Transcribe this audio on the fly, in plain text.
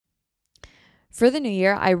For the new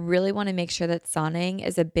year, I really want to make sure that sauning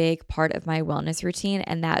is a big part of my wellness routine,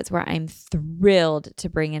 and that's where I'm thrilled to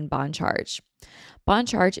bring in Bon Charge. Bon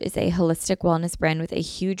Charge is a holistic wellness brand with a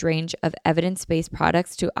huge range of evidence-based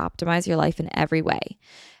products to optimize your life in every way.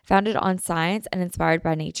 Founded on science and inspired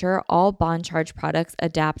by nature, all Bon Charge products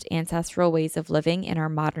adapt ancestral ways of living in our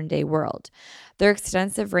modern day world. Their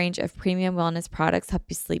extensive range of premium wellness products help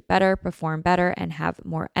you sleep better, perform better, and have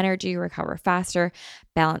more energy, recover faster,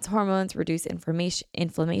 balance hormones, reduce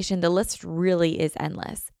inflammation. The list really is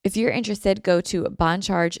endless. If you're interested, go to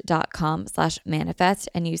boncharge.com/manifest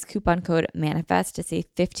and use coupon code manifest to save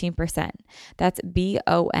 15%. That's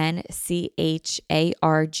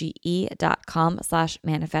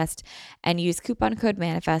boncharge.com/manifest and use coupon code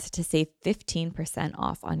manifest to save 15%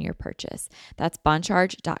 off on your purchase. That's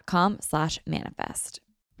boncharge.com/manifest.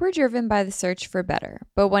 We're driven by the search for better,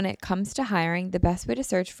 but when it comes to hiring, the best way to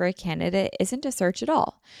search for a candidate isn't to search at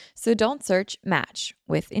all. So don't search, match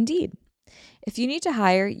with Indeed. If you need to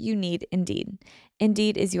hire, you need Indeed.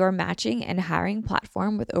 Indeed is your matching and hiring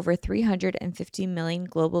platform with over 350 million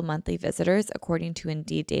global monthly visitors, according to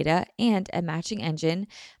Indeed data, and a matching engine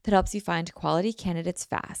that helps you find quality candidates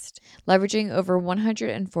fast. Leveraging over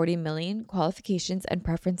 140 million qualifications and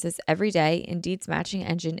preferences every day, Indeed's matching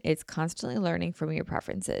engine is constantly learning from your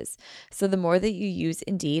preferences. So the more that you use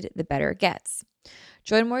Indeed, the better it gets.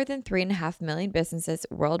 Join more than 3.5 million businesses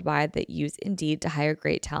worldwide that use Indeed to hire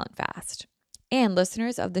great talent fast. And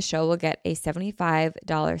listeners of the show will get a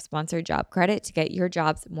 $75 sponsored job credit to get your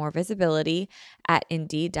jobs more visibility at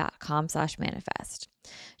Indeed.com/manifest.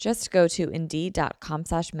 Just go to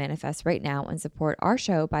Indeed.com/manifest right now and support our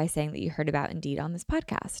show by saying that you heard about Indeed on this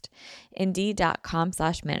podcast.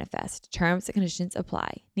 Indeed.com/manifest. Terms and conditions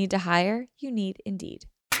apply. Need to hire? You need Indeed.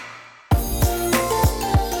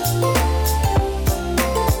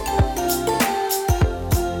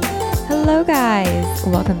 Hello guys,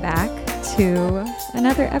 welcome back to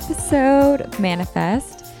another episode of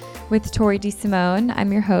Manifest with Tori DeSimone.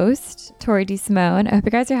 I'm your host, Tori DeSimone. I hope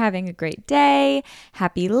you guys are having a great day.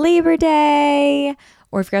 Happy Labor Day.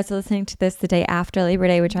 Or if you guys are listening to this the day after Labor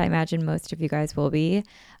Day, which I imagine most of you guys will be,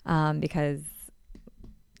 because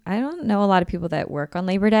I don't know a lot of people that work on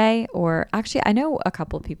Labor Day, or actually I know a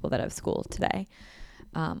couple of people that have school today,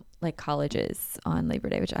 like colleges on Labor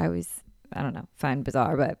Day, which I don't know, find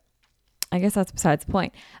bizarre, but I guess that's besides the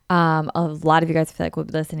point. A lot of you guys feel like will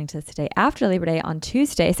be listening to this today after Labor Day on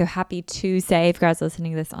Tuesday. So happy Tuesday if you guys are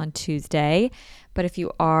listening to this on Tuesday. But if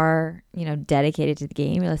you are, dedicated to the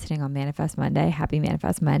game, you're listening on Manifest Monday. Happy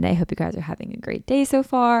Manifest Monday. Hope you guys are having a great day so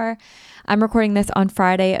far. I'm recording this on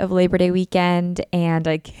Friday of Labor Day weekend, and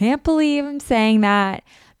I can't believe I'm saying that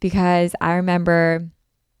because I remember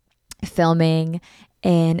filming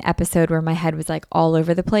an episode where my head was like all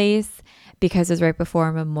over the place because it was right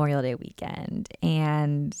before Memorial Day weekend.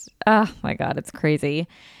 And oh my God, it's crazy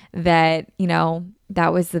that,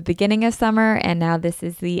 that was the beginning of summer and now this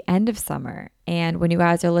is the end of summer. And when you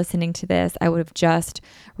guys are listening to this, I would have just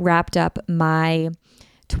wrapped up my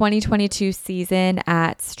 2022 season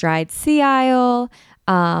at Stride Sea Isle.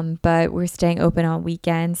 But we're staying open on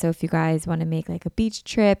weekends. So if you guys want to make like a beach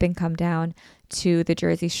trip and come down to the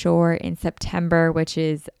Jersey Shore in September, which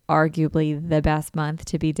is arguably the best month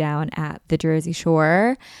to be down at the Jersey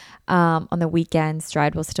Shore, on the weekends,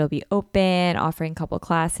 Stride will still be open, offering a couple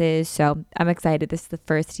classes. So I'm excited. This is the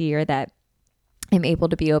first year that I'm able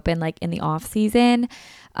to be open like in the off season,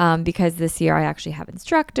 because this year I actually have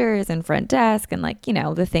instructors and front desk and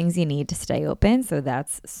the things you need to stay open. So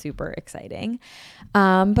that's super exciting.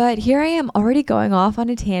 But here I am already going off on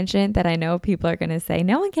a tangent that I know people are going to say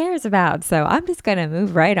no one cares about. So I'm just going to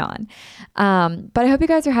move right on. But I hope you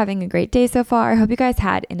guys are having a great day so far. I hope you guys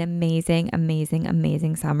had an amazing, amazing,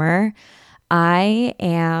 amazing summer. I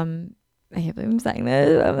can't believe I'm saying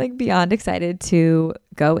this. I'm beyond excited to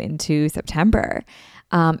go into September.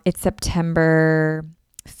 It's September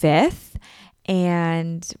 5th,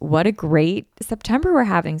 and what a great September we're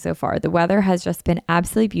having so far. The weather has just been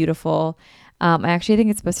absolutely beautiful. I actually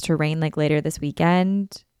think it's supposed to rain later this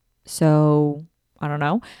weekend, so I don't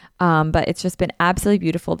know. But it's just been absolutely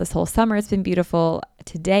beautiful. This whole summer it's been beautiful.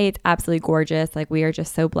 Today it's absolutely gorgeous. We are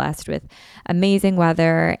just so blessed with amazing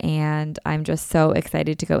weather, and I'm just so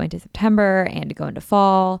excited to go into September and to go into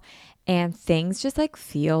fall, and things just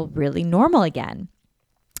feel really normal again.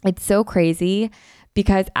 It's so crazy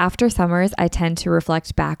because after summers, I tend to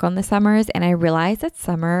reflect back on the summers and I realize that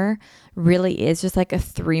summer really is just like a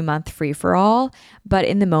 3-month free for all. But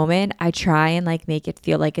in the moment, I try and like make it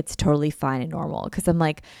feel like it's totally fine and normal because I'm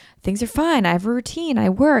like, things are fine. I have a routine. I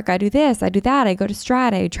work. I do this. I do that. I go to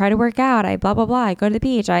Stride. I try to work out. I blah, blah, blah. I go to the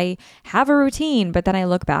beach. I have a routine. But then I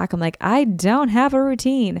look back, I'm like, I don't have a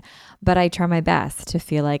routine. But I try my best to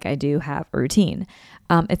feel like I do have a routine.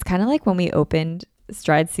 It's kind of like when we opened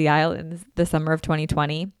Stride Sea Isle in the summer of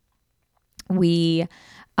 2020. We,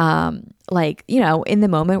 like, you know, in the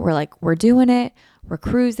moment, we're like, we're doing it. We're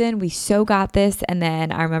cruising. We so got this. And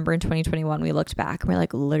then I remember in 2021, we looked back and we're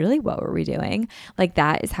like, literally, what were we doing? Like,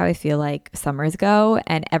 that is how I feel like summers go.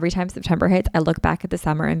 And every time September hits, I look back at the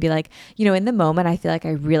summer and be like, you know, in the moment, I feel like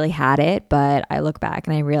I really had it. But I look back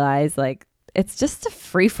and I realize like, it's just a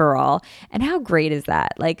free for all. And how great is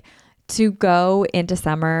that? Like, to go into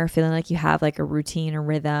summer feeling like you have like a routine, a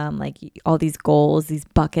rhythm, like all these goals, these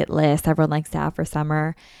bucket lists everyone likes to have for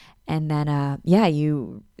summer. And then,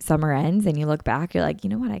 summer ends and you look back, you're like, you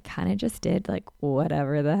know what? I kind of just did like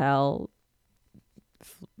whatever the hell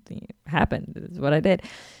happened is what I did.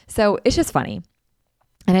 So it's just funny.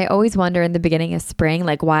 And I always wonder in the beginning of spring,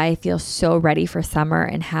 like why I feel so ready for summer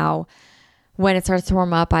and how when it starts to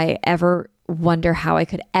warm up, I ever wonder how I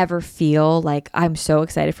could ever feel like I'm so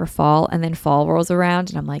excited for fall, and then fall rolls around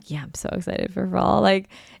and I'm like, yeah, I'm so excited for fall. Like,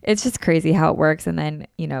 it's just crazy how it works. And then,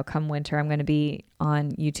 you know, come winter, I'm going to be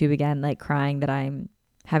on YouTube again, like crying that I'm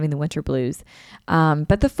having the winter blues.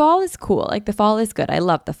 But the fall is cool. Like, the fall is good. I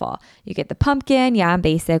love the fall. You get the pumpkin. Yeah, I'm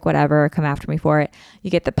basic, whatever. Come after me for it.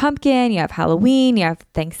 You get the pumpkin. You have Halloween. You have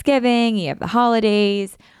Thanksgiving. You have the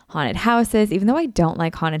holidays, haunted houses. Even though I don't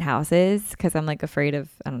like haunted houses because I'm like afraid of,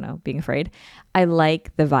 I don't know, being afraid. I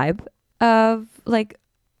like the vibe of like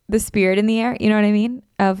the spirit in the air. You know what I mean?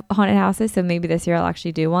 Of haunted houses. So maybe this year I'll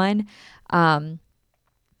actually do one.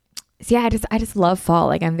 So yeah, I just love fall.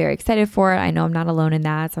 Like, I'm very excited for it. I know I'm not alone in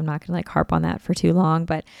that, so I'm not gonna like harp on that for too long,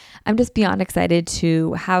 but I'm just beyond excited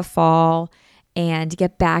to have fall and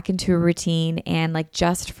get back into a routine and like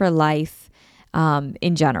just for life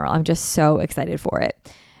in general. I'm just so excited for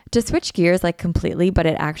it. To switch gears like completely, but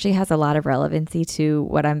it actually has a lot of relevancy to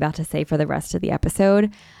what I'm about to say for the rest of the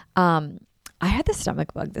episode. I had the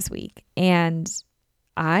stomach bug this week, and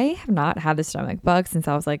I have not had the stomach bug since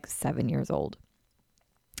I was like 7 years old.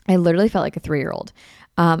 I literally felt like a 3-year-old.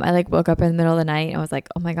 I like woke up in the middle of the night and I was like,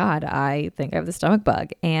 oh my God, I think I have the stomach bug.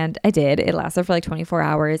 And I did. It lasted for like 24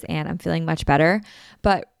 hours and I'm feeling much better.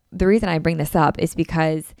 But the reason I bring this up is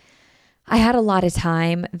because I had a lot of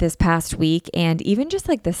time this past week and even just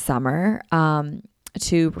like this summer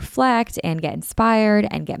to reflect and get inspired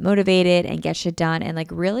and get motivated and get shit done and like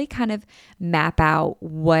really kind of map out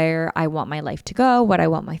where I want my life to go, what I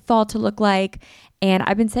want my fall to look like. And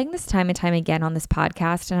I've been saying this time and time again on this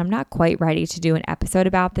podcast, and I'm not quite ready to do an episode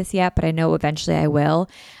about this yet, but I know eventually I will.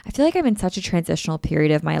 I feel like I'm in such a transitional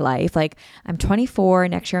period of my life. Like, I'm 24.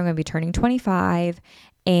 Next year I'm going to be turning 25.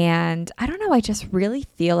 And I don't know, I just really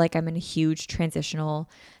feel like I'm in a huge transitional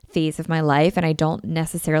phase of my life, and I don't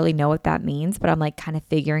necessarily know what that means, but I'm like kind of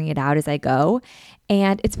figuring it out as I go.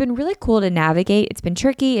 And it's been really cool to navigate. It's been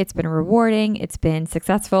tricky, it's been rewarding, it's been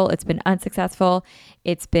successful, it's been unsuccessful,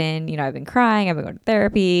 it's been, you know, I've been crying, I've been going to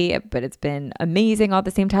therapy, but it's been amazing all at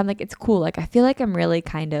the same time. Like, it's cool. Like, I feel like I'm really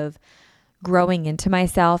kind of growing into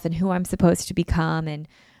myself and who I'm supposed to become and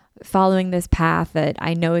following this path that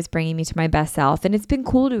I know is bringing me to my best self. And it's been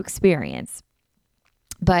cool to experience.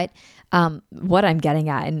 But what I'm getting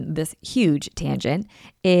at in this huge tangent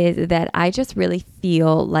is that I just really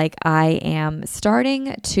feel like I am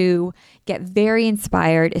starting to get very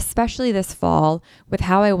inspired, especially this fall, with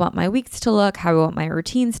how I want my weeks to look, how I want my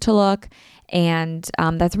routines to look. And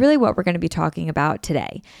that's really what we're going to be talking about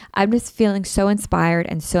today. I'm just feeling so inspired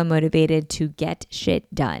and so motivated to get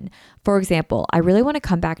shit done. For example, I really want to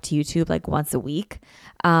come back to YouTube like once a week.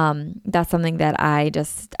 That's something that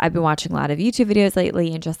I've been watching a lot of YouTube videos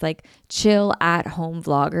lately and just like chill at home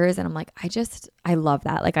vloggers. And I'm like, I love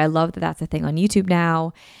that. Like, I love that that's a thing on YouTube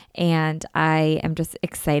now. And I am just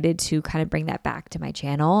excited to kind of bring that back to my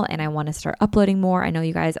channel. And I want to start uploading more. I know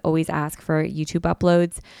you guys always ask for YouTube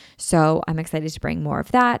uploads, so I'm excited to bring more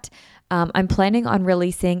of that. I'm planning on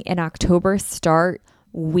releasing an October start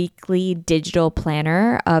weekly digital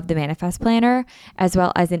planner of the Manifest Planner, as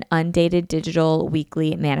well as an undated digital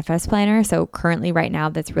weekly Manifest Planner. So currently right now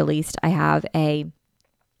that's released, I have a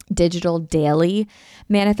digital daily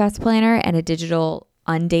Manifest Planner and a digital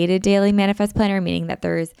undated daily Manifest Planner, meaning that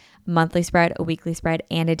there's monthly spread, a weekly spread,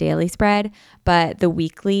 and a daily spread. But the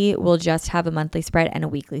weekly will just have a monthly spread and a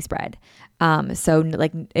weekly spread. So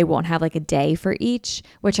like it won't have like a day for each,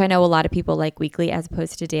 which I know a lot of people like weekly as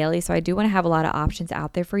opposed to daily. So I do want to have a lot of options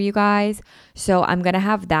out there for you guys. So I'm going to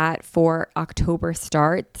have that for October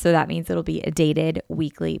start. So that means it'll be a dated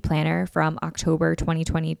weekly planner from October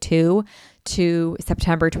 2022 to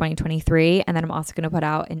September 2023. And then I'm also going to put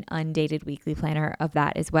out an undated weekly planner of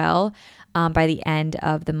that as well by the end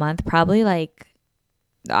of the month, probably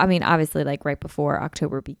obviously like right before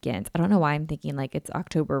October begins. I don't know why I'm thinking like it's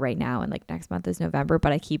October right now and like next month is November,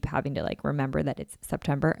 but I keep having to like remember that it's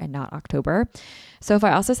September and not October. So if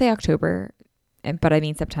I also say October, but I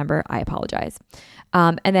mean September, I apologize.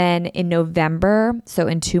 And then in November, so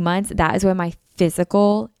in 2 months, that is when my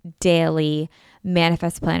physical daily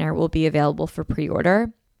manifest planner will be available for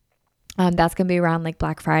pre-order. That's going to be around like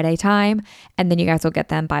Black Friday time. And then you guys will get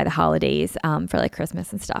them by the holidays for like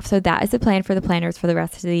Christmas and stuff. So that is the plan for the planners for the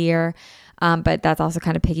rest of the year. But that's also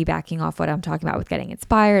kind of piggybacking off what I'm talking about with getting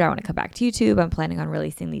inspired. I want to come back to YouTube. I'm planning on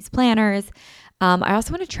releasing these planners. I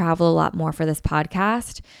also want to travel a lot more for this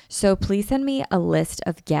podcast. So please send me a list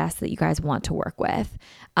of guests that you guys want to work with.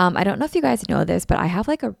 I don't know if you guys know this, but I have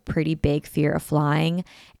like a pretty big fear of flying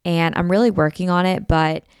and I'm really working on it,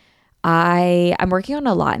 but I'm working on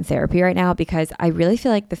a lot in therapy right now because I really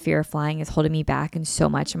feel like the fear of flying is holding me back in so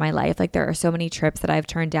much in my life. Like there are so many trips that I've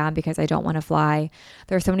turned down because I don't want to fly.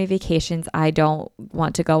 There are so many vacations I don't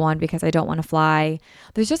want to go on because I don't want to fly.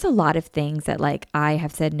 There's just a lot of things that like I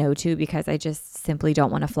have said no to because I just simply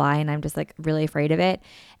don't want to fly and I'm just like really afraid of it.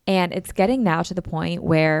 And it's getting now to the point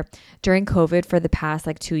where during COVID for the past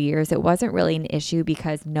like 2 years, it wasn't really an issue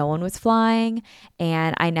because no one was flying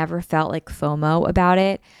and I never felt like FOMO about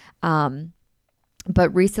it.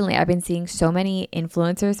 But recently I've been seeing so many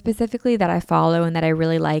influencers specifically that I follow and that I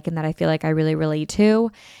really like and that I feel like I really relate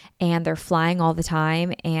to, and they're flying all the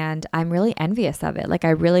time and I'm really envious of it. Like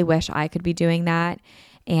I really wish I could be doing that.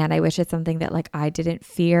 And I wish it's something that like I didn't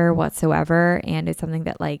fear whatsoever. And it's something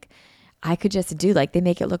that like I could just do. Like they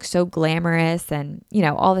make it look so glamorous and, you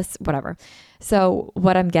know, all this, whatever. So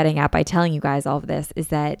what I'm getting at by telling you guys all of this is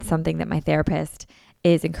that something that my therapist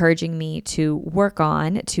is encouraging me to work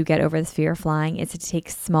on to get over this fear of flying is to take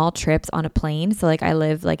small trips on a plane. So like I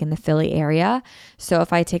live like in the Philly area. So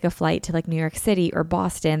if I take a flight to like New York City or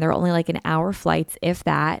Boston, they're only like an hour flights, if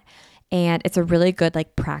that. And it's a really good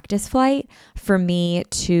like practice flight for me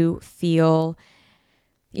to feel,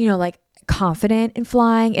 you know, like confident in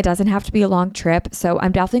flying. It doesn't have to be a long trip. So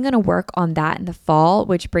I'm definitely going to work on that in the fall,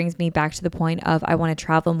 which brings me back to the point of I want to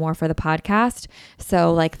travel more for the podcast.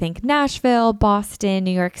 So like think Nashville, Boston,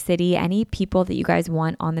 New York City, any people that you guys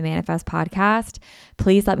want on the Manifest podcast,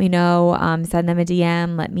 please let me know. Send them a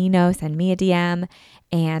DM, let me know, send me a DM.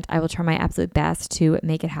 And I will try my absolute best to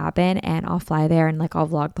make it happen. And I'll fly there and like I'll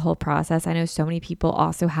vlog the whole process. I know so many people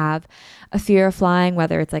also have a fear of flying,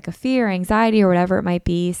 whether it's like a fear, anxiety, or whatever it might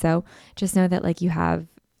be. So just know that like you have,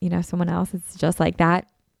 you know, someone else that's just like that.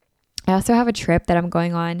 I also have a trip that I'm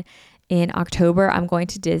going on in October. I'm going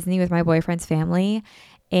to Disney with my boyfriend's family.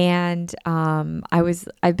 And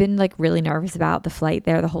I've been like really nervous about the flight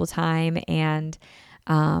there the whole time. And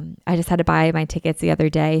I just had to buy my tickets the other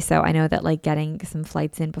day. So I know that like getting some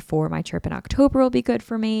flights in before my trip in October will be good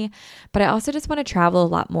for me. But I also just want to travel a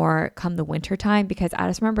lot more come the winter time because I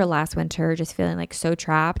just remember last winter just feeling like so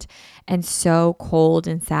trapped and so cold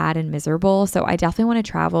and sad and miserable. So I definitely want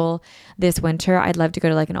to travel this winter. I'd love to go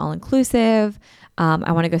to like an all-inclusive.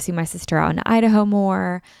 I want to go see my sister out in Idaho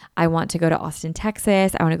more. I want to go to Austin,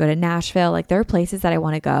 Texas. I want to go to Nashville. Like there are places that I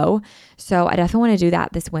want to go. So I definitely want to do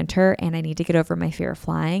that this winter and I need to get over my fear of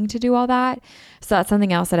flying to do all that. So that's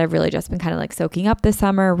something else that I've really just been kind of like soaking up this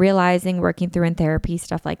summer, realizing, working through in therapy,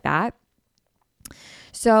 stuff like that.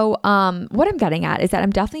 So what I'm getting at is that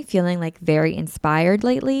I'm definitely feeling like very inspired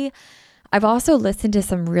lately. I've also listened to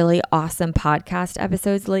some really awesome podcast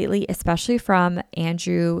episodes lately, especially from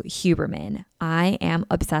Andrew Huberman. I am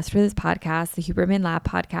obsessed with his podcast, the Huberman Lab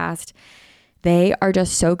podcast. They are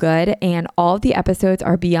just so good and all of the episodes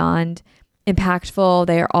are beyond impactful.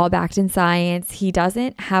 They are all backed in science. He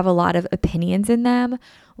doesn't have a lot of opinions in them,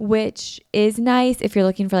 which is nice if you're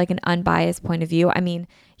looking for like an unbiased point of view. I mean,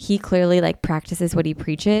 he clearly like practices what he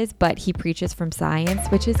preaches, but he preaches from science,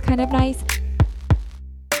 which is kind of nice.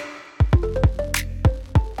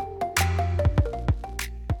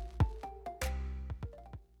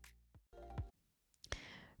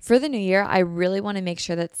 For the new year, I really want to make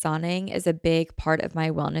sure that sauning is a big part of my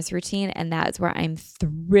wellness routine, and that is where I'm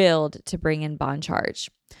thrilled to bring in Bon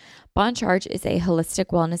Charge. Bon Charge is a holistic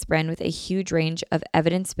wellness brand with a huge range of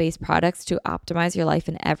evidence-based products to optimize your life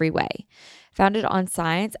in every way. Founded on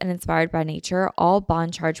science and inspired by nature, all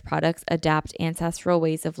Bon Charge products adapt ancestral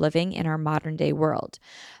ways of living in our modern day world.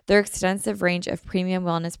 Their extensive range of premium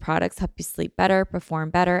wellness products help you sleep better, perform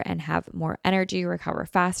better, and have more energy, recover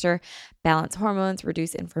faster, balance hormones,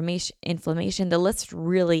 reduce inflammation. The list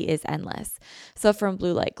really is endless. So from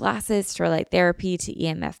blue light glasses to light therapy to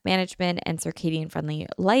EMF management and circadian friendly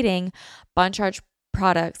lighting, Bon Charge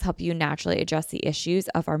products help you naturally address the issues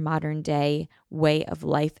of our modern day way of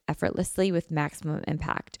life effortlessly with maximum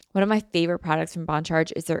impact. One of my favorite products from Bon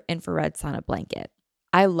Charge is their infrared sauna blanket.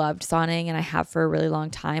 I loved sauning and I have for a really long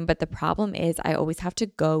time, but the problem is I always have to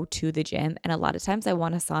go to the gym, and a lot of times I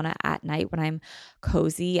want a sauna at night when I'm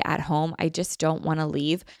cozy at home. I just don't want to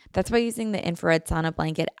leave. That's why using the infrared sauna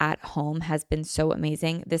blanket at home has been so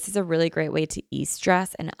amazing. This is a really great way to ease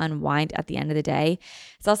stress and unwind at the end of the day.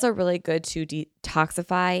 It's also really good to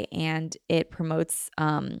detoxify, and it promotes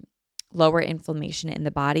lower inflammation in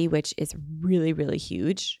the body, which is really, really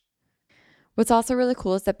huge. What's also really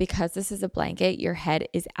cool is that because this is a blanket, your head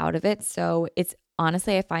is out of it. So it's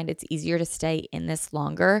honestly, I find it's easier to stay in this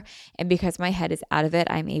longer. And because my head is out of it,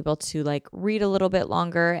 I'm able to read a little bit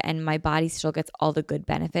longer, and my body still gets all the good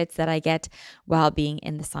benefits that I get while being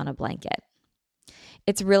in the sauna blanket.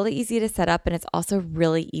 It's really easy to set up, and it's also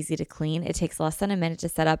really easy to clean. It takes less than a minute to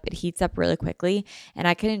set up. It heats up really quickly, and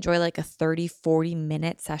I can enjoy a 30-40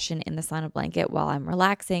 minute session in the sauna blanket while I'm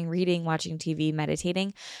relaxing, reading, watching TV,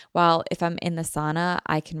 meditating. While if I'm in the sauna,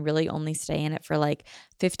 I can really only stay in it for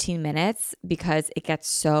 15 minutes because it gets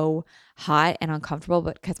so hot and uncomfortable,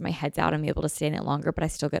 but because my head's out, I'm able to stay in it longer, but I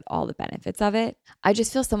still get all the benefits of it. I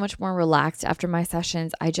just feel so much more relaxed after my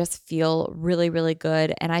sessions. I just feel really, really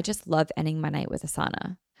good, and I just love ending my night with a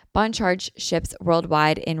sauna. Bon Charge ships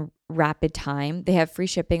worldwide in rapid time. They have free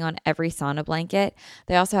shipping on every sauna blanket.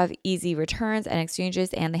 They also have easy returns and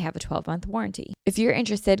exchanges, and they have a 12-month warranty. If you're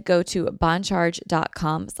interested, go to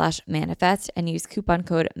boncharge.com/manifest and use coupon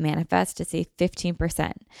code manifest to save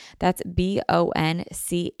 15%. That's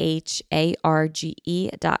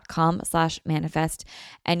BONCHARGE.com/manifest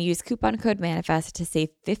and use coupon code manifest to save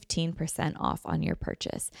 15% off on your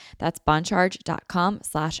purchase. That's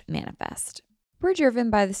boncharge.com/manifest. We're driven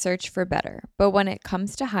by the search for better, but when it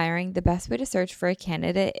comes to hiring, the best way to search for a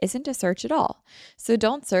candidate isn't to search at all. So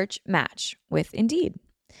don't search, match with Indeed.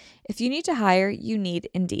 If you need to hire, you need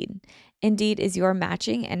Indeed. Indeed is your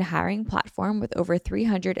matching and hiring platform with over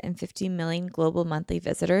 350 million global monthly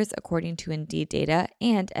visitors, according to Indeed data,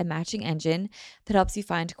 and a matching engine that helps you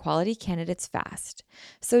find quality candidates fast.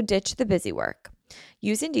 So ditch the busy work.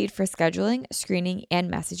 Use Indeed for scheduling, screening,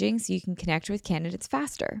 and messaging so you can connect with candidates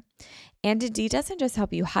faster. And Indeed doesn't just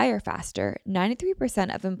help you hire faster.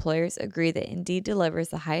 93% of employers agree that Indeed delivers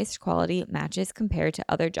the highest quality matches compared to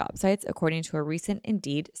other job sites, according to a recent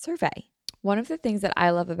Indeed survey. One of the things that I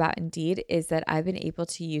love about Indeed is that I've been able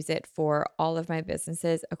to use it for all of my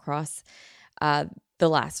businesses across the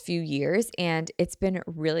last few years, and it's been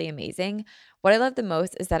really amazing. What I love the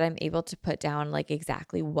most is that I'm able to put down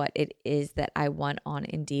exactly what it is that I want on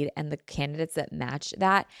Indeed, and the candidates that match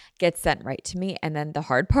that get sent right to me. And then the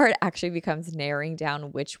hard part actually becomes narrowing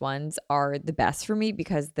down which ones are the best for me,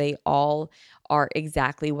 because they all are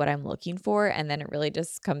exactly what I'm looking for. And then it really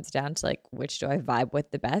just comes down to which do I vibe with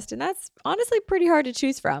the best. And that's honestly pretty hard to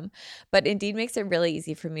choose from. But Indeed makes it really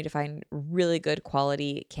easy for me to find really good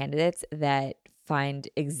quality candidates that find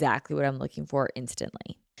exactly what I'm looking for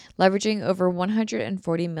instantly. Leveraging over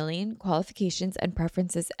 140 million qualifications and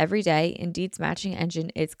preferences every day, Indeed's matching engine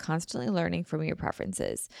is constantly learning from your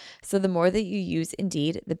preferences. So the more that you use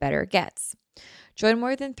Indeed, the better it gets. Join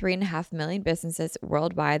more than 3.5 million businesses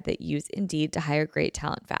worldwide that use Indeed to hire great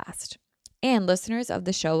talent fast. And listeners of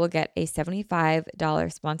the show will get a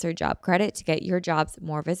 $75 sponsored job credit to get your jobs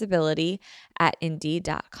more visibility at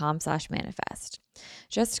Indeed.com/manifest.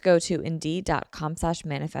 Just go to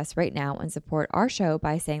Indeed.com/manifest right now and support our show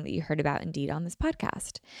by saying that you heard about Indeed on this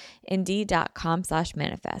podcast.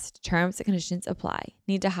 Indeed.com/manifest. Terms and conditions apply.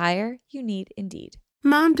 Need to hire? You need Indeed.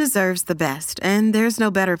 Mom deserves the best, and there's no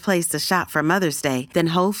better place to shop for Mother's Day than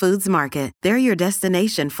Whole Foods Market. They're your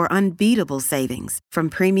destination for unbeatable savings, from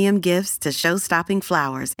premium gifts to show-stopping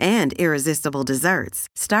flowers and irresistible desserts.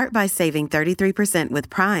 Start by saving 33% with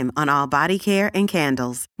Prime on all body care and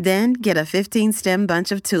candles. Then get a 15-stem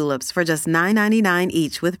bunch of tulips for just $9.99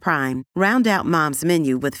 each with Prime. Round out Mom's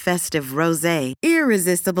menu with festive rosé,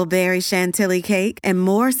 irresistible berry chantilly cake, and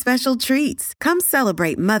more special treats. Come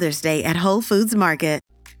celebrate Mother's Day at Whole Foods Market.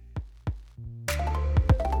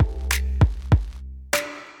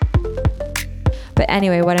 But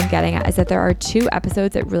anyway, what I'm getting at is that there are 2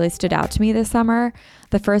 episodes that really stood out to me this summer.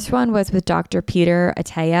 The first one was with Dr. Peter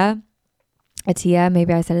Attia. Attia,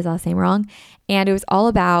 maybe I said his last name wrong. And it was all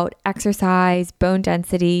about exercise, bone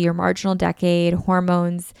density, your marginal decade,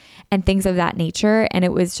 hormones, and things of that nature. And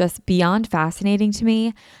it was just beyond fascinating to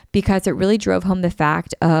me because it really drove home the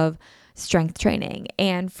fact of strength training,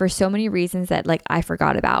 and for so many reasons that like I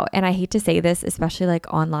forgot about. And I hate to say this, especially like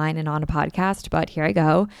online and on a podcast, but here I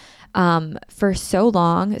go. For so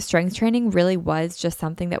long, strength training really was just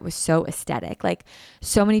something that was so aesthetic. Like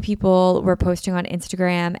so many people were posting on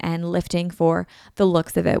Instagram and lifting for the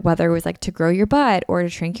looks of it, whether it was like to grow your butt or to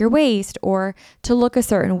shrink your waist or to look a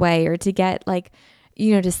certain way or to get like,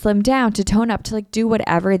 to slim down, to tone up, to like do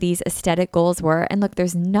whatever these aesthetic goals were. And look,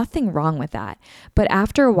 there's nothing wrong with that. But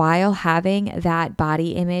after a while, having that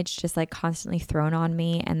body image just like constantly thrown on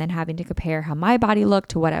me and then having to compare how my body looked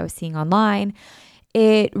to what I was seeing online,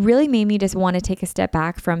 it really made me just want to take a step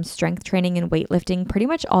back from strength training and weightlifting pretty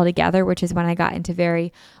much altogether, which is when I got into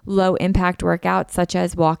very low impact workouts such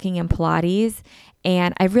as walking and Pilates.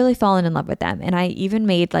 And I've really fallen in love with them. And I even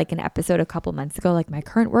made like an episode a couple months ago, like my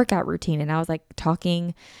current workout routine. And I was like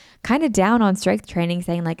talking kind of down on strength training,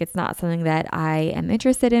 saying like it's not something that I am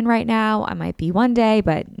interested in right now. I might be one day,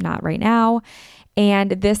 but not right now.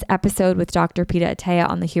 And this episode with Dr. Pita Attia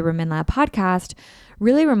on the Huberman Lab podcast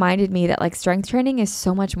really reminded me that like strength training is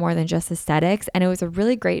so much more than just aesthetics. And it was a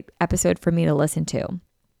really great episode for me to listen to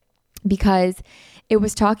because it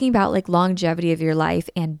was talking about like longevity of your life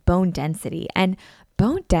and bone density. And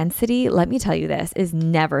bone density, let me tell you this, is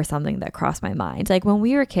never something that crossed my mind. Like when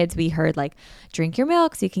we were kids, we heard like drink your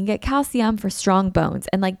milk so you can get calcium for strong bones.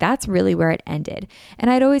 And like that's really where it ended. And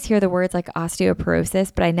I'd always hear the words like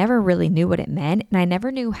osteoporosis, but I never really knew what it meant. And I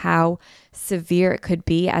never knew how severe it could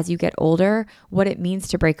be as you get older, what it means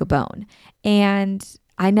to break a bone. And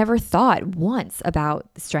I never thought once about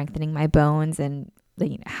strengthening my bones and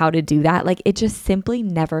how to do that. Like it just simply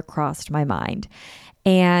never crossed my mind.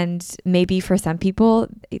 And maybe for some people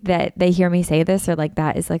that they hear me say this, or like,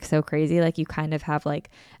 that is like so crazy. Like you kind of have like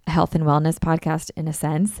a health and wellness podcast in a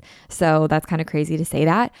sense. So that's kind of crazy to say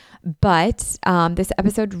that. But this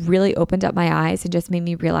episode really opened up my eyes and just made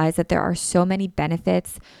me realize that there are so many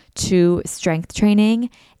benefits to strength training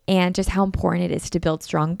and just how important it is to build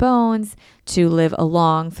strong bones, to live a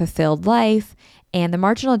long, fulfilled life. And the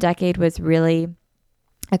marginal decade was really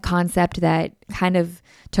a concept that kind of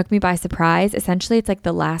took me by surprise. Essentially, it's like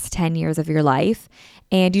the last 10 years of your life.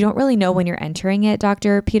 And you don't really know when you're entering it,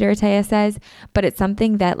 Dr. Pita Attia says, but it's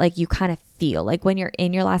something that like you kind of feel. Like when you're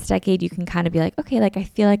in your last decade, you can kind of be like, okay, like I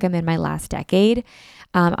feel like I'm in my last decade.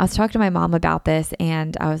 I was talking to my mom about this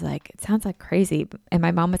and I was like, it sounds like crazy. And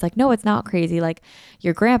my mom was like, no, it's not crazy. Like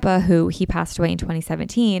your grandpa, he passed away in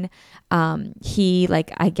 2017, he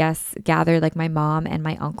like, I guess, gathered like my mom and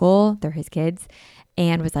my uncle, they're his kids,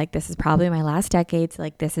 and was like, this is probably my last decade. So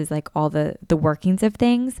like, this is like all the workings of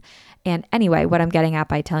things. And anyway, what I'm getting at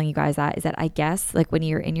by telling you guys that is that I guess like when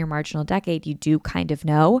you're in your marginal decade, you do kind of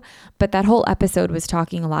know, but that whole episode was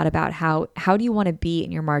talking a lot about how do you want to be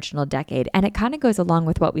in your marginal decade? And it kind of goes along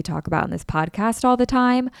with what we talk about in this podcast all the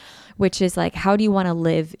time, which is like, how do you want to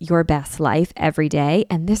live your best life every day?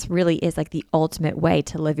 And this really is like the ultimate way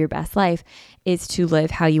to live your best life is to live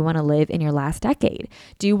how you want to live in your last decade.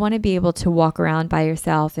 Do you want to be able to walk around by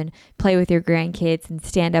yourself and play with your grandkids and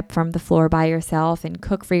stand up from the floor by yourself and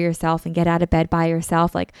cook for yourself and get out of bed by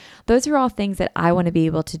yourself? Like those are all things that I want to be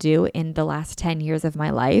able to do in the last 10 years of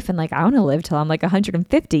my life. And like, I want to live till I'm like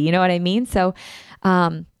 150, you know what I mean? So,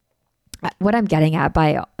 what I'm getting at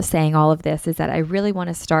by saying all of this is that I really want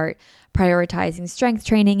to start prioritizing strength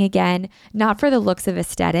training again, not for the looks of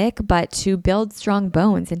aesthetic, but to build strong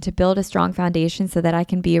bones and to build a strong foundation so that I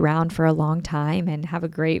can be around for a long time and have a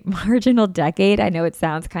great marginal decade. I know it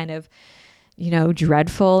sounds kind of,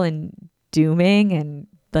 dreadful and dooming and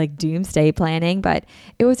like doomsday planning, but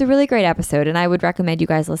it was a really great episode and I would recommend you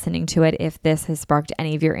guys listening to it if this has sparked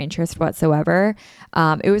any of your interest whatsoever.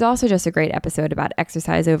 It was also just a great episode about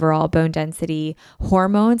exercise overall, bone density,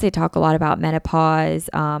 hormones. They talk a lot about menopause.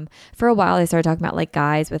 For a while they started talking about like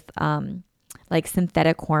guys with like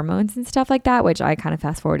synthetic hormones and stuff like that, which I kind of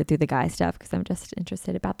fast forwarded through the guy stuff because I'm just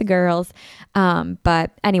interested about the girls.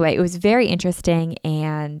 But anyway, it was very interesting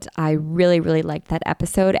and I really, really liked that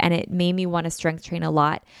episode and it made me want to strength train a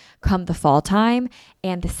lot come the fall time.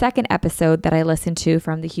 And the second episode that I listened to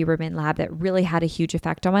from the Huberman Lab that really had a huge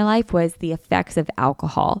effect on my life was the effects of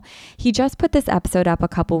alcohol. He just put this episode up a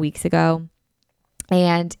couple weeks ago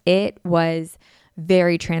and it was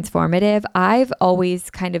very transformative. I've always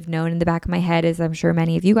kind of known in the back of my head, as I'm sure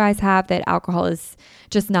many of you guys have, that alcohol is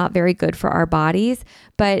just not very good for our bodies.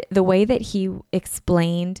 But the way that he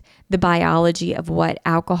explained the biology of what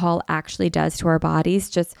alcohol actually does to our bodies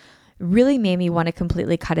just really made me want to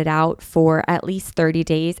completely cut it out for at least 30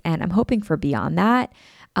 days. And I'm hoping for beyond that.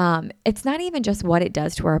 It's not even just what it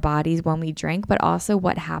does to our bodies when we drink, but also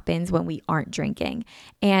what happens when we aren't drinking.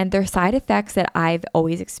 And there's side effects that I've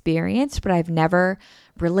always experienced, but I've never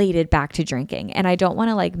related back to drinking. And I don't want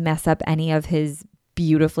to like mess up any of his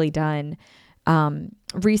beautifully done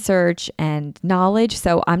research and knowledge.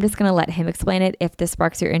 So I'm just going to let him explain it. If this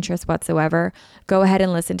sparks your interest whatsoever, go ahead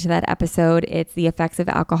and listen to that episode. It's The Effects of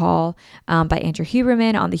Alcohol by Andrew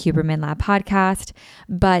Huberman on the Huberman Lab podcast.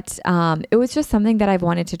 But it was just something that I've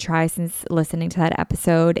wanted to try since listening to that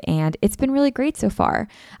episode. And it's been really great so far.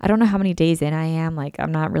 I don't know how many days in I am. Like,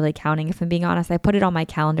 I'm not really counting, if I'm being honest. I put it on my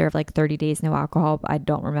calendar of like 30 days no alcohol. I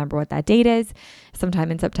don't remember what that date is,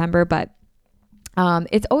 sometime in September. But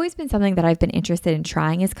it's always been something that I've been interested in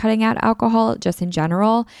trying, is cutting out alcohol just in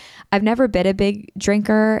general. I've never been a big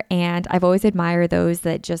drinker, and I've always admired those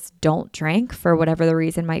that just don't drink for whatever the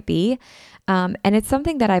reason might be. And it's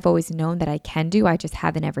something that I've always known that I can do. I just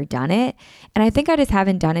haven't ever done it. And I think I just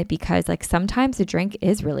haven't done it because like sometimes a drink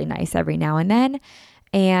is really nice every now and then.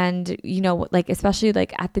 And, you know, like, especially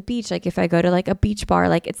like at the beach, like if I go to like a beach bar,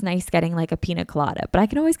 like it's nice getting like a pina colada, but I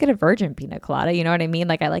can always get a virgin pina colada. You know what I mean?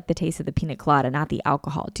 Like I like the taste of the pina colada, not the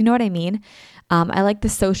alcohol. Do you know what I mean? I like the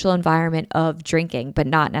social environment of drinking, but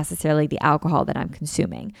not necessarily the alcohol that I'm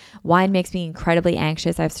consuming. Wine makes me incredibly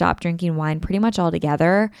anxious. I've stopped drinking wine pretty much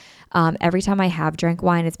altogether. Every time I have drank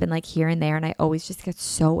wine, it's been like here and there. And I always just get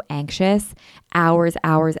so anxious hours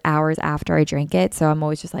after I drink it. So I'm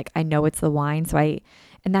always just like, I know it's the wine.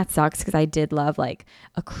 And that sucks because I did love like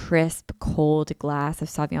a crisp, cold glass of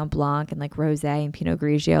Sauvignon Blanc and like Rosé and Pinot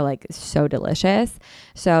Grigio, like so delicious.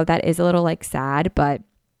 So that is a little like sad, but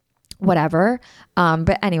whatever.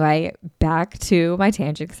 But anyway, back to my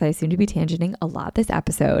tangent, because I seem to be tangenting a lot this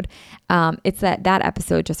episode. It's that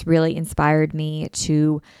episode just really inspired me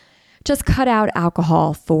to just cut out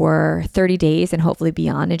alcohol for 30 days and hopefully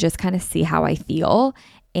beyond, and just kind of see how I feel.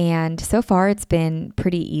 And so far it's been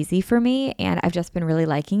pretty easy for me, and I've just been really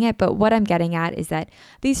liking it. But what I'm getting at is that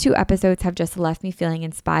these 2 episodes have just left me feeling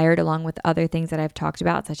inspired, along with other things that I've talked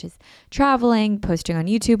about, such as traveling, posting on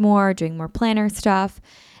YouTube more, doing more planner stuff.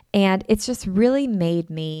 And it's just really made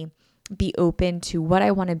me be open to what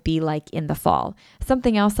I want to be like in the fall.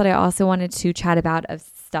 Something else that I also wanted to chat about of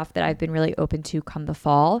stuff that I've been really open to come the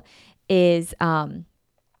fall is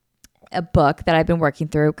a book that I've been working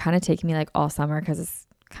through, kind of taking me like all summer because it's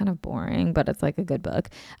kind of boring, but it's like a good book.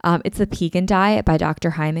 It's The Pegan Diet by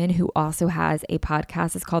Dr. Hyman, who also has a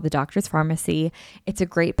podcast. It's called The Doctor's Pharmacy. It's a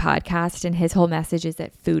great podcast, and his whole message is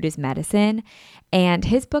that food is medicine. And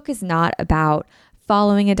his book is not about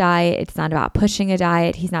following a diet. It's not about pushing a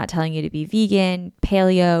diet. He's not telling you to be vegan,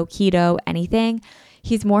 paleo, keto, anything.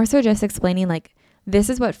 He's more so just explaining like,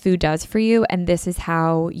 this is what food does for you, and this is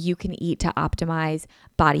how you can eat to optimize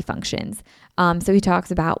body functions. So he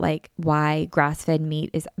talks about like why grass-fed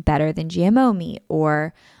meat is better than GMO meat,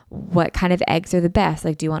 or what kind of eggs are the best.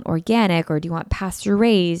 Like, do you want organic, or do you want pasture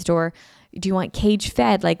raised, or do you want cage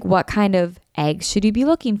fed? Like, what kind of eggs should you be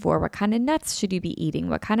looking for? What kind of nuts should you be eating?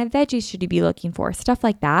 What kind of veggies should you be looking for? Stuff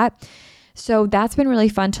like that. So that's been really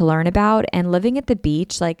fun to learn about. And living at the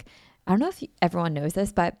beach, like, I don't know if everyone knows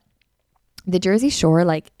this, but the Jersey Shore,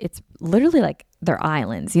 like it's literally like they're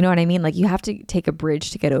islands, you know what I mean? Like you have to take a bridge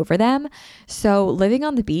to get over them. So living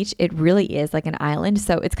on the beach, it really is like an island.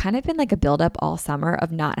 So it's kind of been like a buildup all summer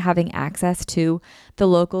of not having access to the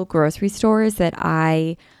local grocery stores that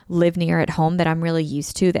I live near at home, that I'm really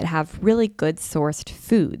used to, that have really good sourced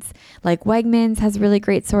foods. Like Wegmans has really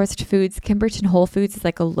great sourced foods. Kimberton Whole Foods is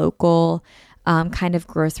like a local kind of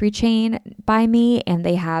grocery chain by me, and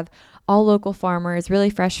they have all local farmers, really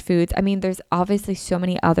fresh foods. I mean, there's obviously so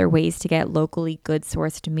many other ways to get locally good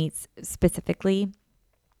sourced meats specifically.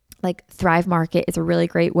 Like Thrive Market is a really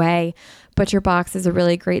great way. Butcher Box is a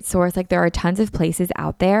really great source. Like there are tons of places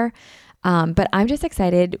out there. But I'm just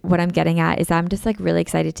excited. What I'm getting at is I'm just like really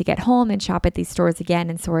excited to get home and shop at these stores again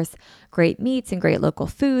and source great meats and great local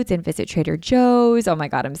foods and visit Trader Joe's. Oh my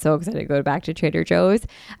God, I'm so excited to go back to Trader Joe's.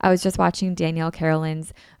 I was just watching Danielle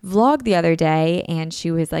Carolyn's vlog the other day, and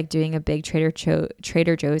she was like doing a big Trader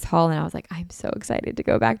Joe's haul. And I was like, I'm so excited to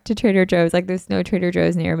go back to Trader Joe's. Like there's no Trader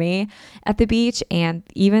Joe's near me at the beach. And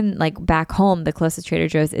even like back home, the closest Trader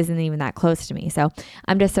Joe's isn't even that close to me. So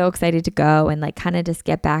I'm just so excited to go and like kind of just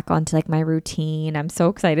get back onto like my routine. I'm so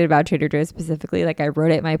excited about Trader Joe's specifically. Like I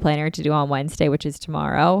wrote it in my planner to do on Wednesday, which is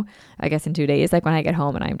tomorrow, I guess in 2 days, like when I get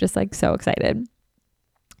home, and I'm just like so excited.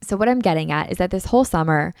 So what I'm getting at is that this whole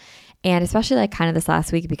summer And especially like kind of this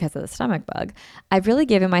last week because of the stomach bug, I've really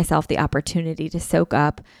given myself the opportunity to soak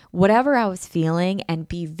up whatever I was feeling and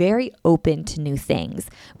be very open to new things,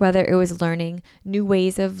 whether it was learning new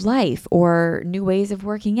ways of life or new ways of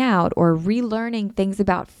working out or relearning things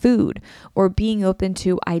about food or being open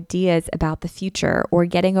to ideas about the future or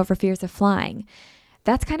getting over fears of flying.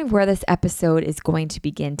 That's kind of where this episode is going to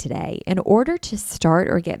begin today. In order to start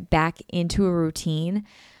or get back into a routine,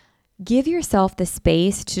 give yourself the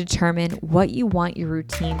space to determine what you want your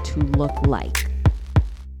routine to look like.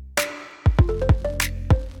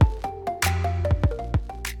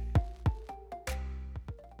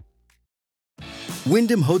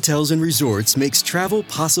 Wyndham Hotels & Resorts makes travel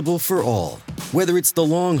possible for all. Whether it's the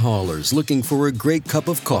long haulers looking for a great cup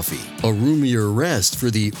of coffee, a roomier rest for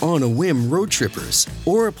the on-a-whim road trippers,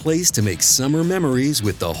 or a place to make summer memories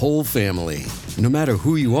with the whole family. No matter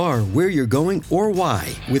who you are, where you're going, or why,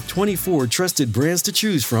 with 24 trusted brands to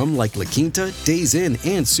choose from like La Quinta, Days Inn,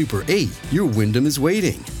 and Super 8, your Wyndham is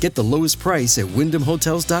waiting. Get the lowest price at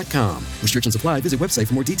WyndhamHotels.com. Restrictions apply. Visit website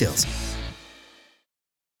for more details.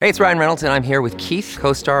 Hey, it's Ryan Reynolds, and I'm here with Keith,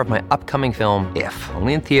 co-star of my upcoming film, If,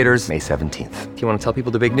 only in theaters May 17th. Do you want to tell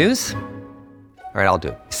people the big news? All right, I'll do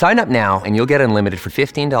it. Sign up now and you'll get unlimited for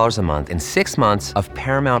 $15 a month and 6 months of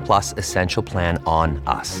Paramount Plus Essential Plan on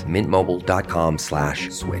us.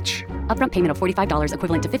 MintMobile.com/switch. Upfront payment of $45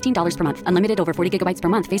 equivalent to $15 per month. Unlimited over 40 gigabytes per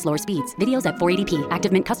month. Face lower speeds. Videos at 480p.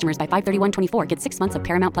 Active Mint customers by 531.24 get 6 months of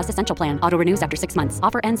Paramount Plus Essential Plan. Auto renews after 6 months.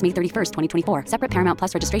 Offer ends May 31st, 2024. Separate Paramount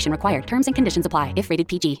Plus registration required. Terms and conditions apply if rated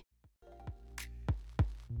PG.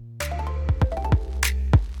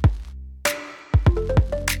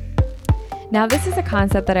 Now, this is a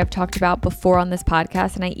concept that I've talked about before on this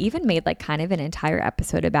podcast, and I even made like kind of an entire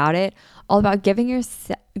episode about it, all about giving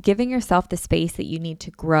yourself the space that you need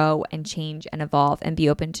to grow and change and evolve and be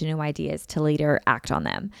open to new ideas to later act on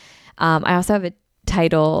them. I also have an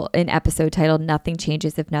episode titled Nothing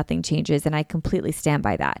Changes If Nothing Changes, and I completely stand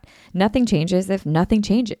by that. Nothing changes if nothing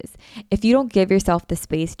changes. If you don't give yourself the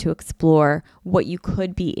space to explore what you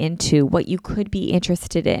could be into, what you could be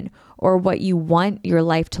interested in, or what you want your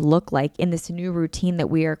life to look like in this new routine that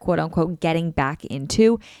we are quote unquote getting back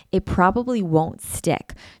into, it probably won't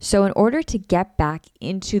stick. So in order to get back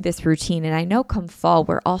into this routine, and I know come fall,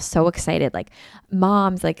 we're all so excited, like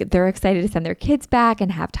moms, like they're excited to send their kids back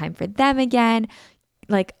and have time for them again.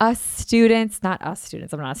 Like us students, not us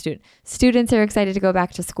students, I'm not a student. Students are excited to go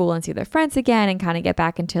back to school and see their friends again and kind of get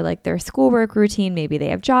back into like their schoolwork routine. Maybe they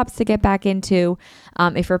have jobs to get back into.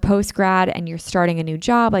 If you're post-grad and you're starting a new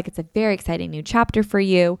job, like it's a very exciting new chapter for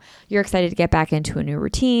you. You're excited to get back into a new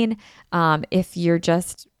routine. If you're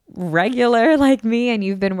just regular like me and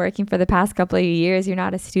you've been working for the past couple of years, you're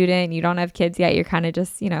not a student, you don't have kids yet, you're kind of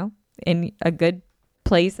just, in a good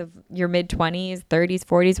place of your mid-20s, 30s,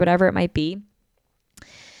 40s, whatever it might be.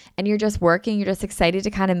 And you're just working, you're just excited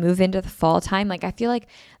to kind of move into the fall time. Like I feel like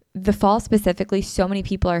the fall specifically, so many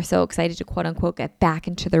people are so excited to quote unquote get back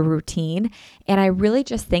into the routine. And I really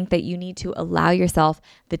just think that you need to allow yourself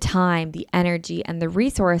the time, the energy, and the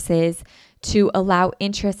resources to allow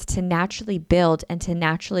interests to naturally build and to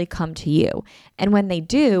naturally come to you. And when they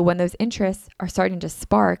do, when those interests are starting to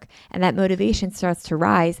spark and that motivation starts to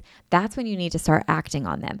rise, that's when you need to start acting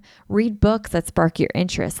on them. Read books that spark your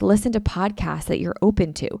interest. Listen to podcasts that you're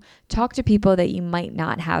open to. Talk to people that you might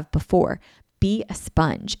not have before. Be a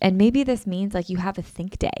sponge. And maybe this means like you have a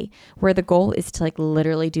think day where the goal is to like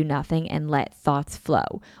literally do nothing and let thoughts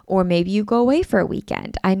flow. Or maybe you go away for a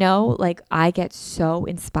weekend. I know like I get so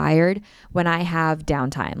inspired when I have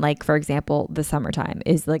downtime. Like for example, the summertime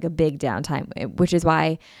is like a big downtime, which is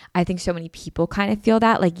why I think so many people kind of feel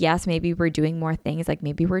that. Like, yes, maybe we're doing more things, like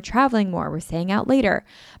maybe we're traveling more, we're staying out later,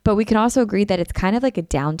 but we can also agree that it's kind of like a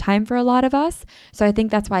downtime for a lot of us. So I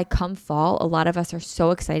think that's why come fall, a lot of us are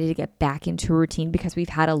so excited to get back into routine because we've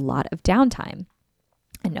had a lot of downtime.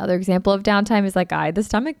 Another example of downtime is like I had the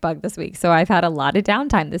stomach bug this week. So I've had a lot of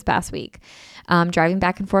downtime this past week. Driving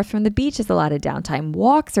back and forth from the beach is a lot of downtime.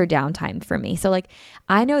 Walks are downtime for me. So like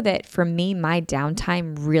I know that for me, my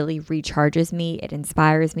downtime really recharges me. It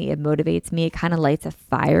inspires me. It motivates me. It kind of lights a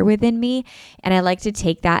fire within me. And I like to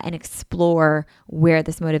take that and explore where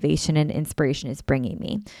this motivation and inspiration is bringing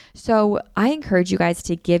me. So I encourage you guys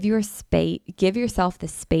to give yourself the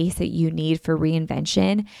space that you need for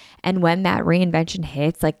reinvention. And when that reinvention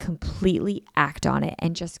hits, like completely act on it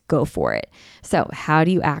and just go for it. So how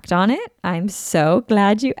do you act on it? I'm so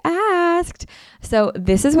glad you asked. So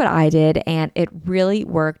this is what I did, and it really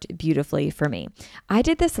worked beautifully for me. I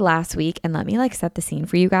did this last week, and let me like set the scene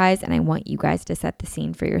for you guys, and I want you guys to set the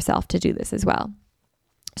scene for yourself to do this as well.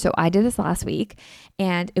 So I did this last week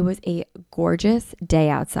and it was a gorgeous day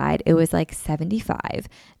outside. It was like 75,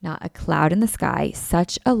 not a cloud in the sky,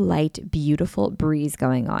 such a light, beautiful breeze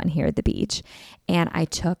going on here at the beach. And I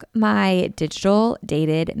took my digital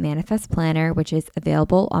dated manifest planner, which is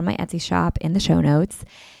available on my Etsy shop in the show notes.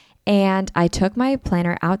 And I took my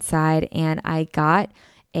planner outside and I got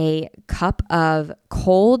a cup of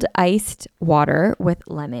cold iced water with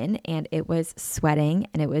lemon, and it was sweating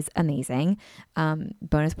and it was amazing.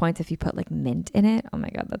 Bonus points if you put like mint in it. Oh my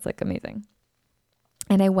God, that's like amazing.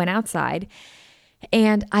 And I went outside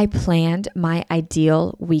and I planned my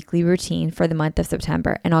ideal weekly routine for the month of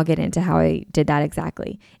September. And I'll get into how I did that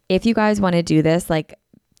exactly. If you guys want to do this like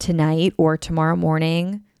tonight or tomorrow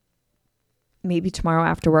morning, maybe tomorrow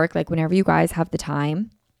after work, like whenever you guys have the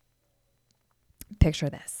time, picture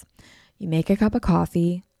this. You make a cup of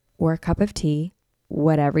coffee or a cup of tea,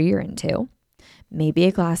 whatever you're into, maybe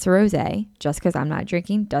a glass of rosé. Just because I'm not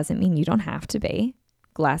drinking doesn't mean you don't have to be.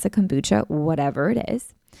 Glass of kombucha, whatever it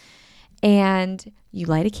is. And you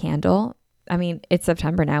light a candle. I mean, it's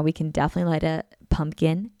September now. We can definitely light a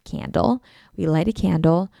pumpkin candle. We light a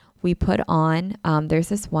candle. We put on, there's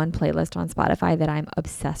this one playlist on Spotify that I'm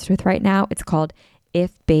obsessed with right now. It's called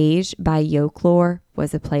If Beige by Yoklore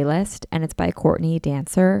was a playlist, and it's by Courtney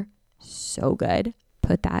Dancer. So good.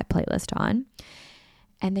 Put that playlist on.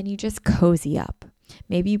 And then you just cozy up.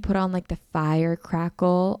 Maybe you put on like the fire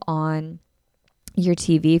crackle on your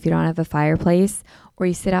TV if you don't have a fireplace, or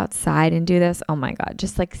you sit outside and do this. Oh my God,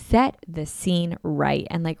 just like set the scene right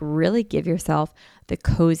and like really give yourself the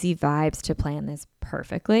cozy vibes to plan this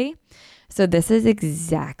perfectly. So this is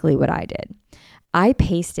exactly what I did. I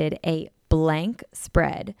pasted a blank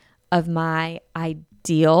spread of my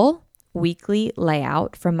ideal weekly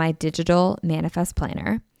layout from my digital manifest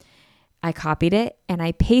planner. I copied it and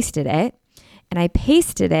I pasted it, and I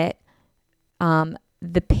pasted it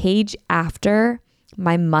the page after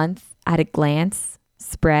my month at a glance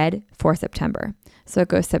spread for September. So it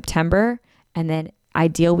goes September and then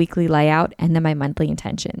ideal weekly layout and then my monthly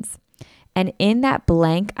intentions. And in that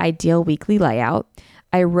blank ideal weekly layout,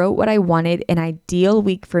 I wrote what I wanted an ideal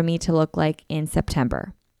week for me to look like in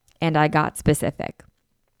September. And I got specific.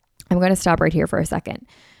 I'm going to stop right here for a second.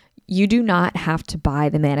 You do not have to buy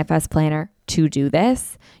the Manifest Planner to do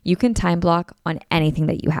this. You can time block on anything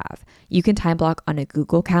that you have. You can time block on a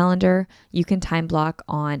Google Calendar. You can time block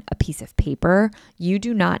on a piece of paper. You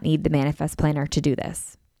do not need the Manifest Planner to do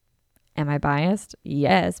this. Am I biased?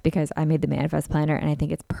 Yes, because I made the Manifest Planner and I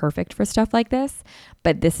think it's perfect for stuff like this.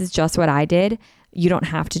 But this is just what I did. You don't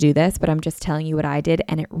have to do this, but I'm just telling you what I did.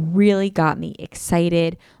 And it really got me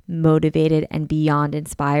excited, motivated, and beyond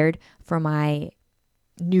inspired for my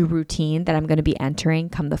new routine that I'm going to be entering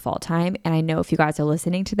come the fall time. And I know if you guys are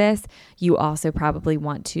listening to this, you also probably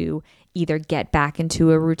want to either get back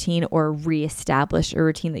into a routine or reestablish a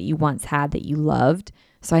routine that you once had that you loved.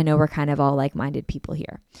 So I know we're kind of all like-minded people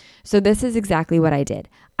here. So this is exactly what I did.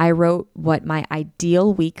 I wrote what my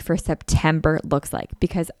ideal week for September looks like,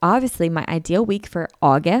 because obviously my ideal week for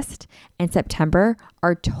August and September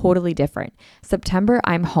are totally different. September,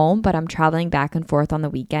 I'm home, but I'm traveling back and forth on the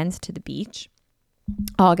weekends to the beach.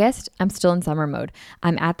 August, I'm still in summer mode.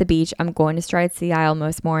 I'm at the beach. I'm going to Stride Sea Isle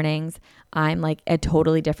most mornings. I'm like a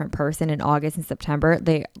totally different person in August and September.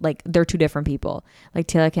 They're two different people. Like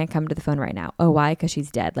Taylor can't come to the phone right now. Oh, why? Because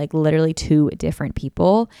she's dead. Like literally two different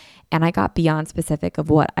people. And I got beyond specific of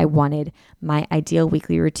what I wanted my ideal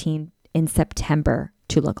weekly routine in September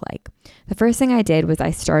to look like. The first thing I did was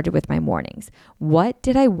I started with my mornings. What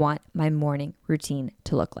did I want my morning routine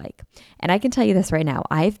to look like? And I can tell you this right now,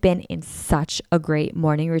 I've been in such a great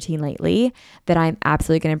morning routine lately that I'm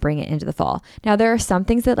absolutely going to bring it into the fall. Now, there are some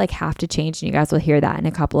things that like have to change, and you guys will hear that in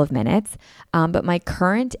a couple of minutes. But my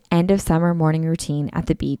current end of summer morning routine at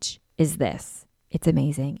the beach is this. It's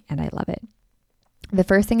amazing and I love it. The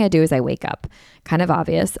first thing I do is I wake up. Kind of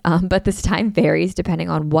obvious, but this time varies depending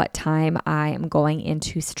on what time I am going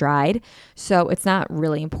into Stride. So it's not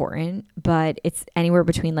really important, but it's anywhere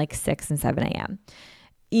between like 6 and 7 a.m.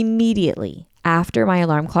 Immediately after my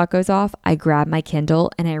alarm clock goes off, I grab my Kindle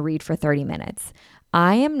and I read for 30 minutes.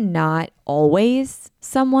 I am not always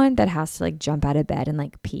someone that has to like jump out of bed and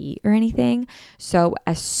like pee or anything. So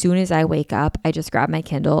as soon as I wake up, I just grab my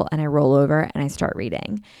Kindle and I roll over and I start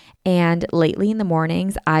reading. And lately in the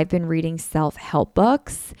mornings, I've been reading self-help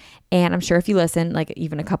books. And I'm sure if you listen, like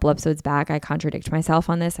even a couple episodes back, I contradict myself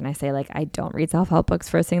on this and I say like, I don't read self-help books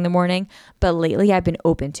first thing in the morning, but lately I've been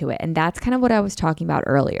open to it. And that's kind of what I was talking about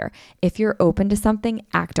earlier. If you're open to something,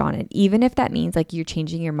 act on it. Even if that means like you're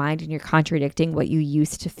changing your mind and you're contradicting what you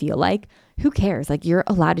used to feel like, who cares? Like you're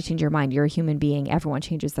allowed to change your mind. You're a human being. Everyone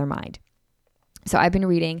changes their mind. So I've been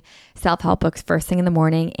reading self-help books first thing in the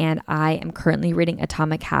morning, and I am currently reading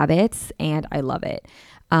Atomic Habits, and I love it.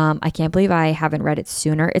 I can't believe I haven't read it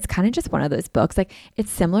sooner. It's kind of just one of those books. Like, it's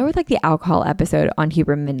similar with like the alcohol episode on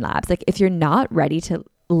Huberman Labs. Like, if you're not ready to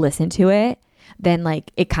listen to it, then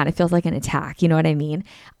like it kind of feels like an attack. You know what I mean?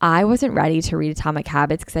 I wasn't ready to read Atomic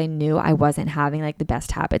Habits because I knew I wasn't having like the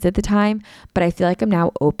best habits at the time, but I feel like I'm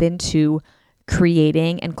now open to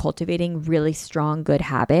creating and cultivating really strong, good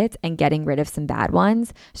habits and getting rid of some bad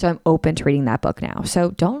ones. So I'm open to reading that book now.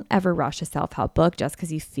 So don't ever rush a self-help book just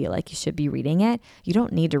because you feel like you should be reading it. You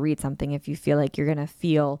don't need to read something if you feel like you're going to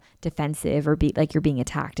feel defensive or be like you're being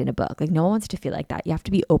attacked in a book. Like, no one wants to feel like that. You have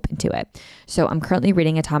to be open to it. So I'm currently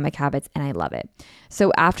reading Atomic Habits and I love it.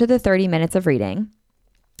 So after the 30 minutes of reading,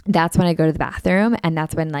 that's when I go to the bathroom, and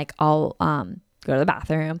that's when like I'll go to the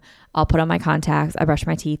bathroom, I'll put on my contacts, I brush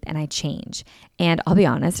my teeth, and I change. And I'll be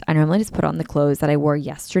honest, I normally just put on the clothes that I wore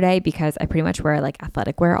yesterday because I pretty much wear like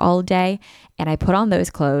athletic wear all day. And I put on those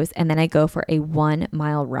clothes and then I go for a 1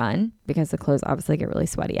 mile run because the clothes obviously get really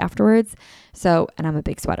sweaty afterwards. So, and I'm a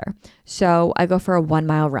big sweater. So I go for a 1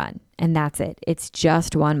 mile run and that's it. It's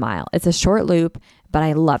just 1 mile. It's a short loop, but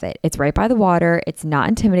I love it. It's right by the water. It's not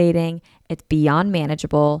intimidating. It's beyond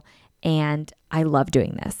manageable. And I love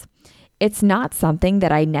doing this. It's not something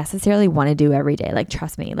that I necessarily want to do every day. Like,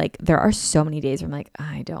 trust me, like there are so many days where I'm like,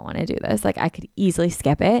 I don't want to do this. Like, I could easily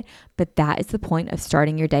skip it, but that is the point of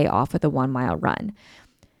starting your day off with a 1 mile run.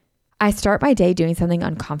 I start my day doing something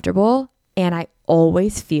uncomfortable and I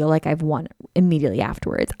always feel like I've won immediately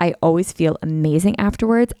afterwards. I always feel amazing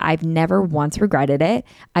afterwards. I've never once regretted it.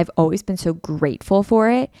 I've always been so grateful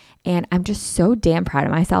for it. And I'm just so damn proud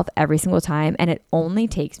of myself every single time. And it only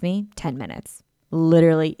takes me 10 minutes.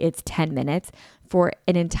 Literally, it's 10 minutes for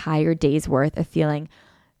an entire day's worth of feeling,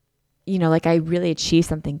 you know, like I really achieved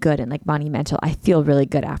something good and like monumental. I feel really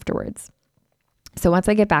good afterwards. So once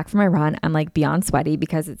I get back from my run, I'm like beyond sweaty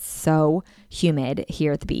because it's so humid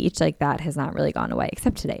here at the beach. Like, that has not really gone away,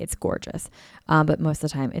 except today. It's gorgeous. But most of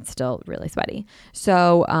the time it's still really sweaty.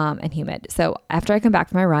 So, and humid. So after I come back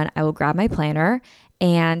from my run, I will grab my planner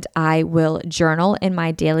and I will journal in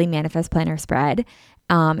my daily Manifest Planner spread.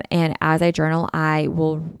 And as I journal, I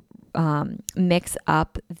will mix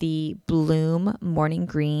up the Bloom morning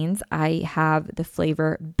greens. I have the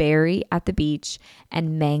flavor berry at the beach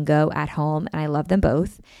and mango at home, and I love them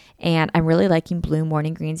both. And I'm really liking Bloom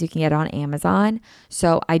morning greens. You can get it on Amazon.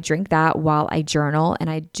 So I drink that while I journal, and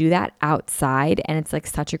I do that outside, and it's like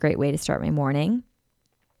such a great way to start my morning.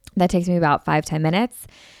 That takes me about 5-10 minutes.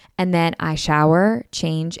 And then I shower,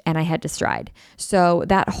 change, and I head to Stride. So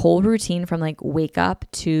that whole routine from like wake up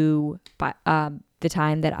to the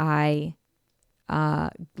time that I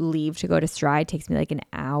leave to go to Stride takes me like an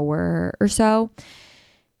hour or so.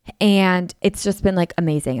 And it's just been like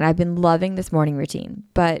amazing. And I've been loving this morning routine.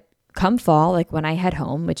 But come fall, like when I head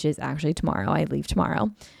home, which is actually tomorrow, I leave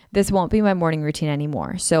tomorrow, this won't be my morning routine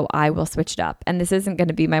anymore. So I will switch it up. And this isn't going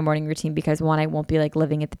to be my morning routine because, one, I won't be like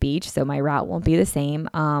living at the beach. So my route won't be the same.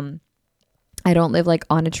 I don't live like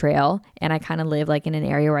on a trail, and I kind of live like in an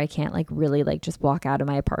area where I can't like really like just walk out of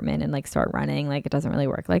my apartment and like start running. Like, it doesn't really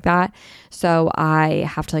work like that. So I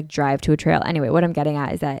have to like drive to a trail. Anyway, what I'm getting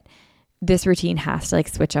at is that this routine has to like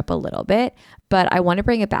switch up a little bit, but I want to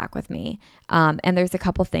bring it back with me. And there's a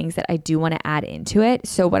couple things that I do want to add into it.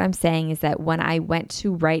 So what I'm saying is that when I went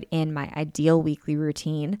to write in my ideal weekly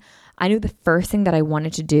routine, I knew the first thing that I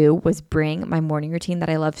wanted to do was bring my morning routine that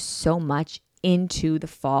I love so much into the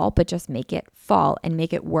fall, but just make it fall and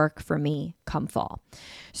make it work for me come fall.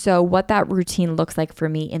 So what that routine looks like for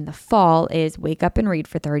me in the fall is wake up and read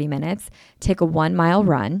for 30 minutes, take a 1 mile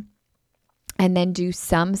run, and then do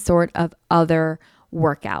some sort of other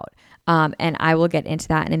workout. And I will get into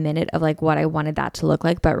that in a minute of like what I wanted that to look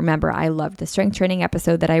like. But remember, I loved the strength training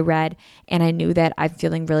episode that I read, and I knew that I'm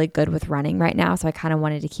feeling really good with running right now. So I kind of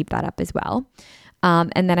wanted to keep that up as well.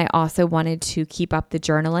 And then I also wanted to keep up the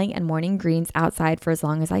journaling and morning greens outside for as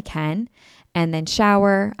long as I can. And then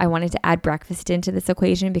shower. I wanted to add breakfast into this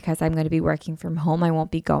equation because I'm going to be working from home. I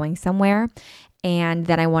won't be going somewhere. And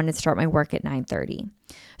then I wanted to start my work at 9:30.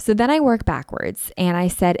 So then I work backwards, and I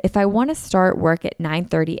said, if I want to start work at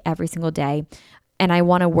 9:30 every single day, and I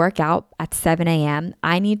want to work out at 7 a.m.,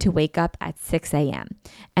 I need to wake up at 6 a.m.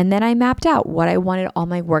 And then I mapped out what I wanted all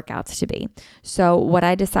my workouts to be. So what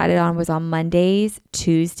I decided on was on Mondays,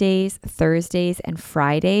 Tuesdays, Thursdays, and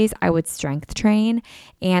Fridays, I would strength train.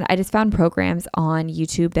 And I just found programs on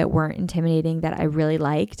YouTube that weren't intimidating that I really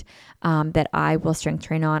liked, that I will strength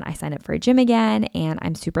train on. I signed up for a gym again, and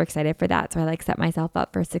I'm super excited for that. So I like set myself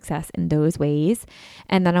up for success in those ways.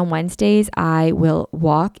 And then on Wednesdays, I will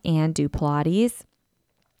walk and do Pilates.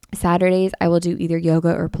 Saturdays, I will do either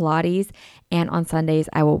yoga or Pilates, and on Sundays,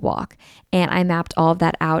 I will walk. And I mapped all of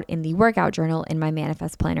that out in the workout journal in my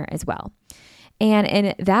Manifest Planner as well. And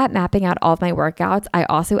in that mapping out all of my workouts, I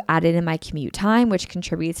also added in my commute time, which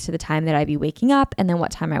contributes to the time that I'd be waking up and then what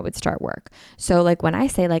time I would start work. So like when I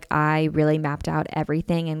say like I really mapped out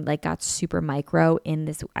everything and like got super micro in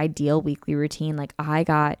this ideal weekly routine, like I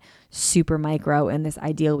got super micro in this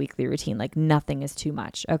ideal weekly routine, like nothing is too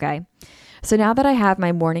much. Okay. So now that I have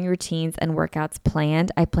my morning routines and workouts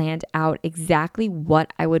planned, I planned out exactly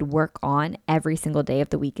what I would work on every single day of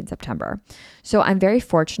the week in September. So I'm very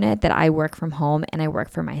fortunate that I work from home and I work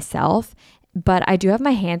for myself, but I do have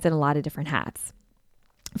my hands in a lot of different hats.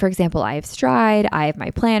 For example, I have Stride, I have my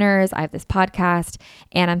planners, I have this podcast,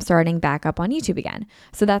 and I'm starting back up on YouTube again.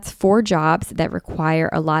 So that's 4 jobs that require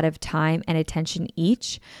a lot of time and attention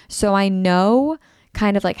each. So I know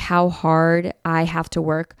kind of like how hard I have to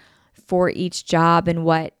work for each job and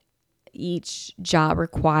what each job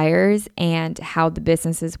requires and how the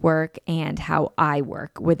businesses work and how I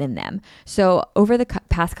work within them. So over the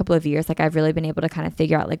past couple of years, like I've really been able to kind of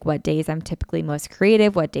figure out like what days I'm typically most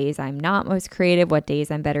creative, what days I'm not most creative, what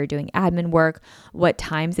days I'm better doing admin work, what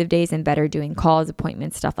times of days I'm better doing calls,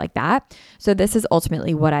 appointments, stuff like that. So this is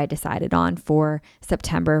ultimately what I decided on for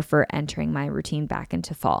September for entering my routine back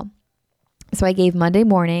into fall. So I gave Monday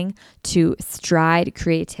morning to Stride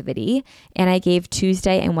creativity, and I gave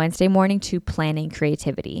Tuesday and Wednesday morning to planning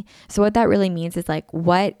creativity. So what that really means is like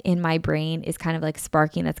what in my brain is kind of like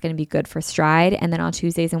sparking that's going to be good for Stride. And then on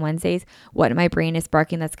Tuesdays and Wednesdays, what in my brain is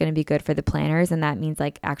sparking that's going to be good for the planners. And that means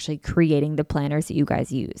like actually creating the planners that you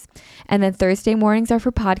guys use. And then Thursday mornings are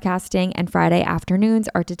for podcasting, and Friday afternoons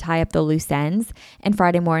are to tie up the loose ends. And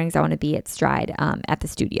Friday mornings, I want to be at Stride at the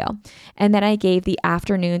studio. And then I gave the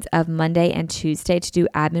afternoons of Monday and Tuesday to do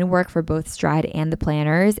admin work for both Stride and the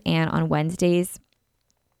planners. And on Wednesdays,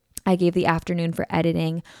 I gave the afternoon for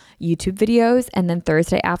editing YouTube videos. And then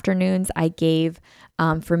Thursday afternoons, I gave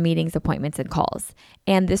for meetings, appointments, and calls.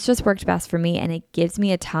 And this just worked best for me. And it gives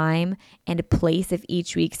me a time and a place of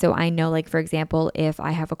each week. So I know, like, for example, if I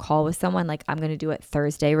have a call with someone, like I'm going to do it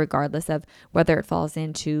Thursday, regardless of whether it falls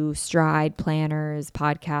into Stride, planners,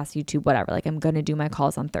 podcast, YouTube, whatever. Like I'm going to do my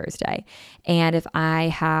calls on Thursday. And if I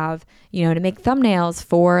have, to make thumbnails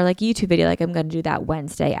for like YouTube video, like I'm going to do that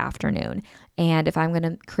Wednesday afternoon. And if I'm going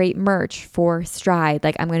to create merch for Stride,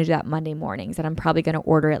 like I'm going to do that Monday mornings, and I'm probably going to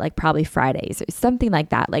order it like probably Fridays or something like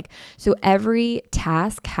that. Like, so every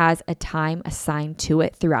task has a time assigned to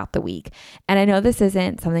it throughout the week. And I know this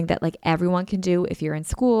isn't something that like everyone can do if you're in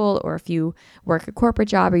school or if you work a corporate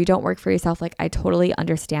job or you don't work for yourself. Like I totally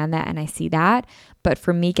understand that and I see that. But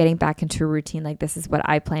for me, getting back into a routine, like this is what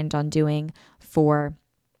I planned on doing for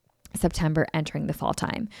September, entering the fall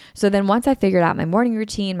time. So then once I figured out my morning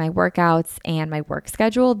routine, my workouts, and my work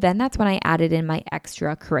schedule, then that's when I added in my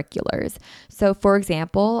extracurriculars. So for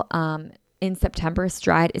example, in September,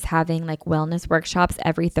 Stride is having like wellness workshops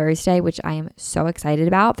every Thursday, which I am so excited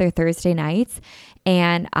about. They're Thursday nights,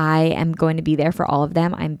 and I am going to be there for all of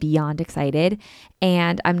them. I'm beyond excited.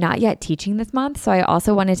 And I'm not yet teaching this month, so I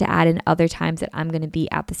also wanted to add in other times that I'm going to be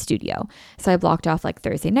at the studio. So I blocked off like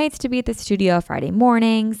Thursday nights to be at the studio, Friday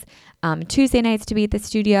mornings, Tuesday nights to be at the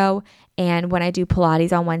studio. And when I do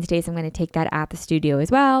Pilates on Wednesdays, I'm going to take that at the studio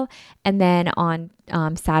as well. And then on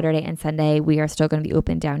Saturday and Sunday, we are still going to be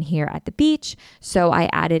open down here at the beach. So I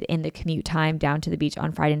added in the commute time down to the beach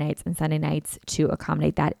on Friday nights and Sunday nights to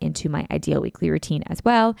accommodate that into my ideal weekly routine as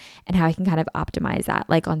well, and how I can kind of optimize that.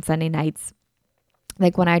 Like on Sunday nights,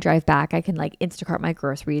 like when I drive back, I can like Instacart my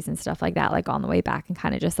groceries and stuff like that, like on the way back, and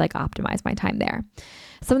kind of just like optimize my time there.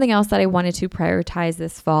 Something else that I wanted to prioritize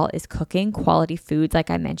this fall is cooking quality foods, like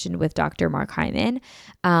I mentioned with Dr. Mark Hyman.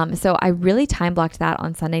 So I really time blocked that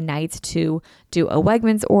on Sunday nights to do a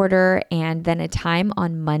Wegmans order and then a time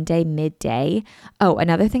on Monday midday. Oh,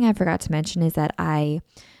 another thing I forgot to mention is that I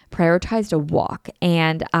prioritized a walk,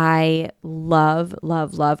 and I love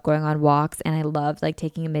going on walks, and I love like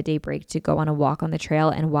taking a midday break to go on a walk on the trail.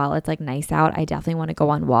 And while it's like nice out, I definitely want to go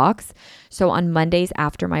on walks. So on Mondays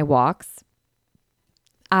after my walks,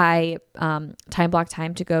 I time block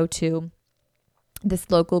time to go to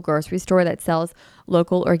this local grocery store that sells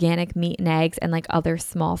local organic meat and eggs and like other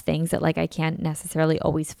small things that like I can't necessarily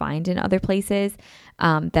always find in other places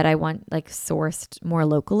that I want like sourced more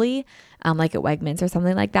locally, like at Wegmans or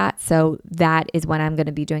something like that. So that is when I'm going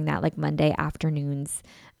to be doing that, like Monday afternoons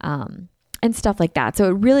and stuff like that. So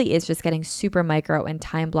it really is just getting super micro and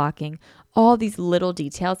time blocking all these little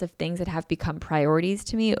details of things that have become priorities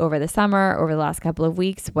to me over the summer, over the last couple of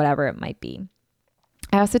weeks, whatever it might be.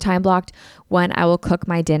 I also time blocked when I will cook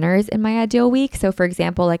my dinners in my ideal week. So for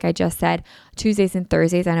example, like I just said, Tuesdays and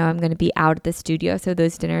Thursdays, I know I'm going to be out at the studio. So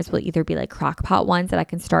those dinners will either be like crock pot ones that I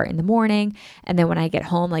can start in the morning. And then when I get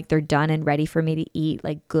home, like they're done and ready for me to eat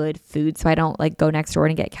like good food. So I don't like go next door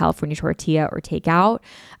and get California tortilla or takeout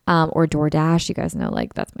or DoorDash. You guys know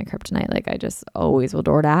like that's my kryptonite. Like I just always will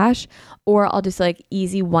DoorDash. Or I'll just like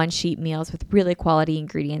easy one sheet meals with really quality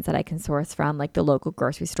ingredients that I can source from like the local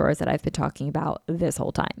grocery stores that I've been talking about this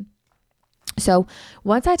whole time. So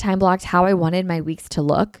once I time blocked how I wanted my weeks to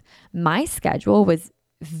look, my schedule was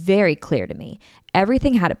very clear to me.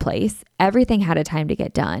 Everything had a place, everything had a time to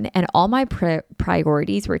get done, and all my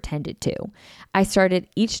priorities were tended to. I started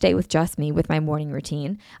each day with just me with my morning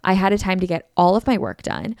routine. I had a time to get all of my work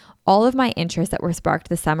done. All of my interests that were sparked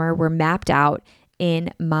this summer were mapped out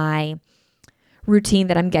in my routine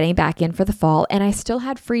that I'm getting back in for the fall, and I still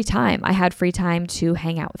had free time. I had free time to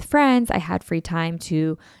hang out with friends. I had free time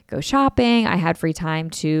to go shopping. I had free time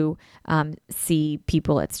to see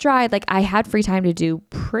people at Stride. Like I had free time to do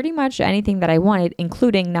pretty much anything that I wanted,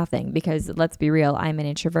 including nothing, because let's be real, I'm an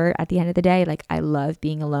introvert at the end of the day. Like I love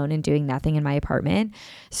being alone and doing nothing in my apartment.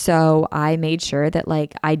 So I made sure that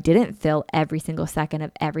like I didn't fill every single second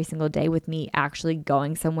of every single day with me actually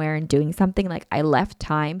going somewhere and doing something. Like I left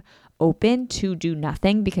time open to do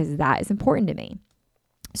nothing because that is important to me.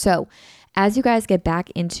 So as you guys get back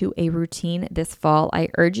into a routine this fall, I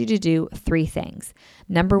urge you to do 3 things.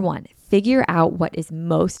 Number 1, figure out what is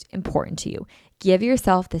most important to you. Give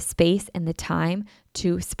yourself the space and the time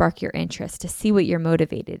to spark your interest, to see what you're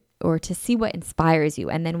motivated or to see what inspires you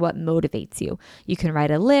and then what motivates you. You can write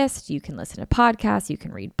a list, you can listen to podcasts, you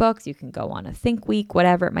can read books, you can go on a think week,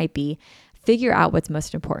 whatever it might be. Figure out what's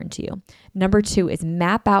most important to you. Number 2 is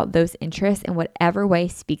map out those interests in whatever way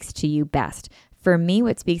speaks to you best. For me,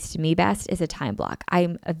 what speaks to me best is a time block.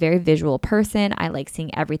 I'm a very visual person. I like seeing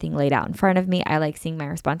everything laid out in front of me. I like seeing my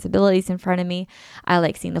responsibilities in front of me. I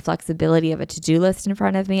like seeing the flexibility of a to-do list in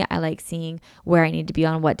front of me. I like seeing where I need to be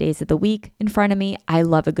on what days of the week in front of me. I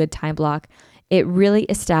love a good time block. It really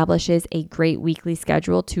establishes a great weekly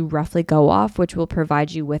schedule to roughly go off, which will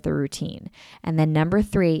provide you with a routine. And then number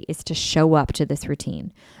 3 is to show up to this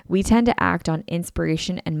routine. We tend to act on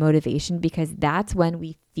inspiration and motivation because that's when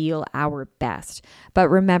we feel our best. But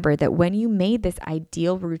remember that when you made this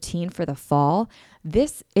ideal routine for the fall,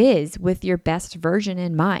 this is with your best version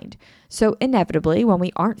in mind. So inevitably, when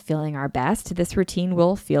we aren't feeling our best, this routine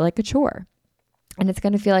will feel like a chore. And it's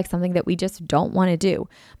going to feel like something that we just don't want to do.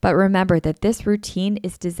 But remember that this routine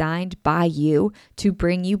is designed by you to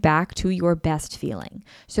bring you back to your best feeling.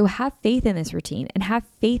 So have faith in this routine and have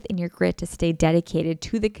faith in your grit to stay dedicated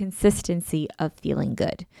to the consistency of feeling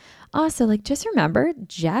good. Also, like just remember,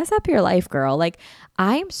 jazz up your life, girl. Like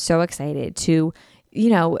I am so excited to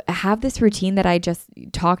have this routine that I just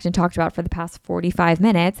talked about for the past 45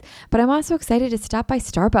 minutes, but I'm also excited to stop by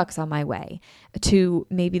Starbucks on my way to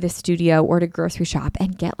maybe the studio or to grocery shop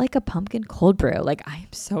and get like a pumpkin cold brew. Like I'm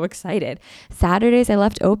so excited. Saturdays I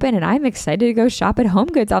left open and I'm excited to go shop at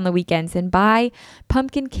HomeGoods on the weekends and buy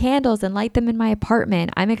pumpkin candles and light them in my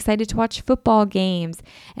apartment. I'm excited to watch football games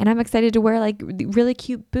and I'm excited to wear like really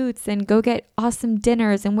cute boots and go get awesome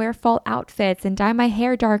dinners and wear fall outfits and dye my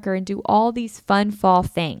hair darker and do all these fun fall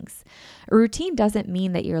things. A routine doesn't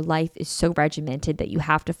mean that your life is so regimented that you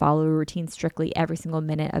have to follow a routine strictly every single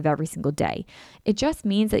minute of every single day. It just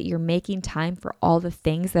means that you're making time for all the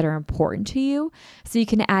things that are important to you so you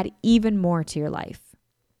can add even more to your life.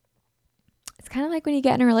 It's kind of like when you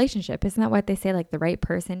get in a relationship. Isn't that what they say? Like the right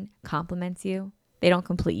person compliments you. They don't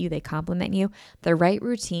complete you, they complement you. The right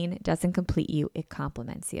routine doesn't complete you, it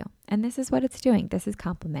complements you. And this is what it's doing. This is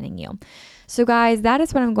complementing you. So guys, that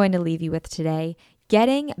is what I'm going to leave you with today.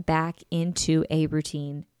 Getting back into a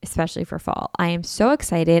routine, especially for fall. I am so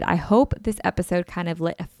excited. I hope this episode kind of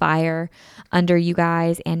lit a fire under you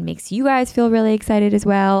guys and makes you guys feel really excited as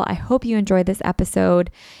well. I hope you enjoyed this episode.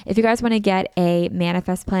 If you guys want to get a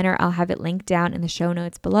manifest planner, I'll have it linked down in the show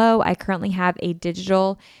notes below. I currently have a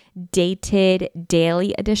digital dated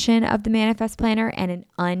daily edition of the manifest planner and an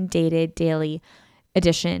undated daily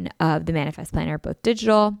edition of the manifest planner, both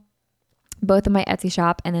digital, both in my Etsy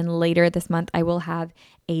shop. And then later this month, I will have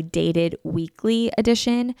a dated weekly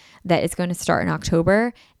edition that is going to start in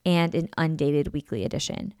October and an undated weekly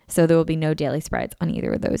edition. So there will be no daily spreads on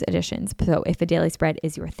either of those editions. So if a daily spread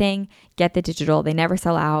is your thing, get the digital. They never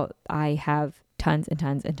sell out. I have tons and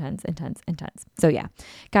tons and tons and tons and tons. So yeah,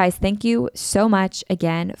 guys, thank you so much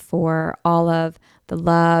again for all of the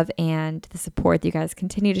love and the support that you guys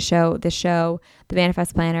continue to show the show, the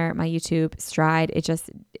Manifest Planner, my YouTube, Stride.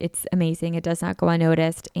 It's amazing. It does not go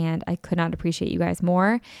unnoticed, and I could not appreciate you guys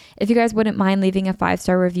more. If you guys wouldn't mind leaving a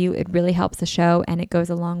 5-star review, it really helps the show and it goes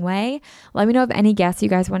a long way. Let me know of any guests you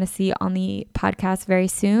guys want to see on the podcast very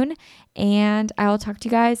soon, and I will talk to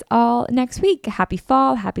you guys all next week. Happy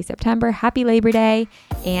fall, happy September, happy Labor Day,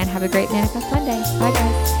 and have a great Manifest Monday. Bye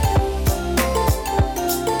guys.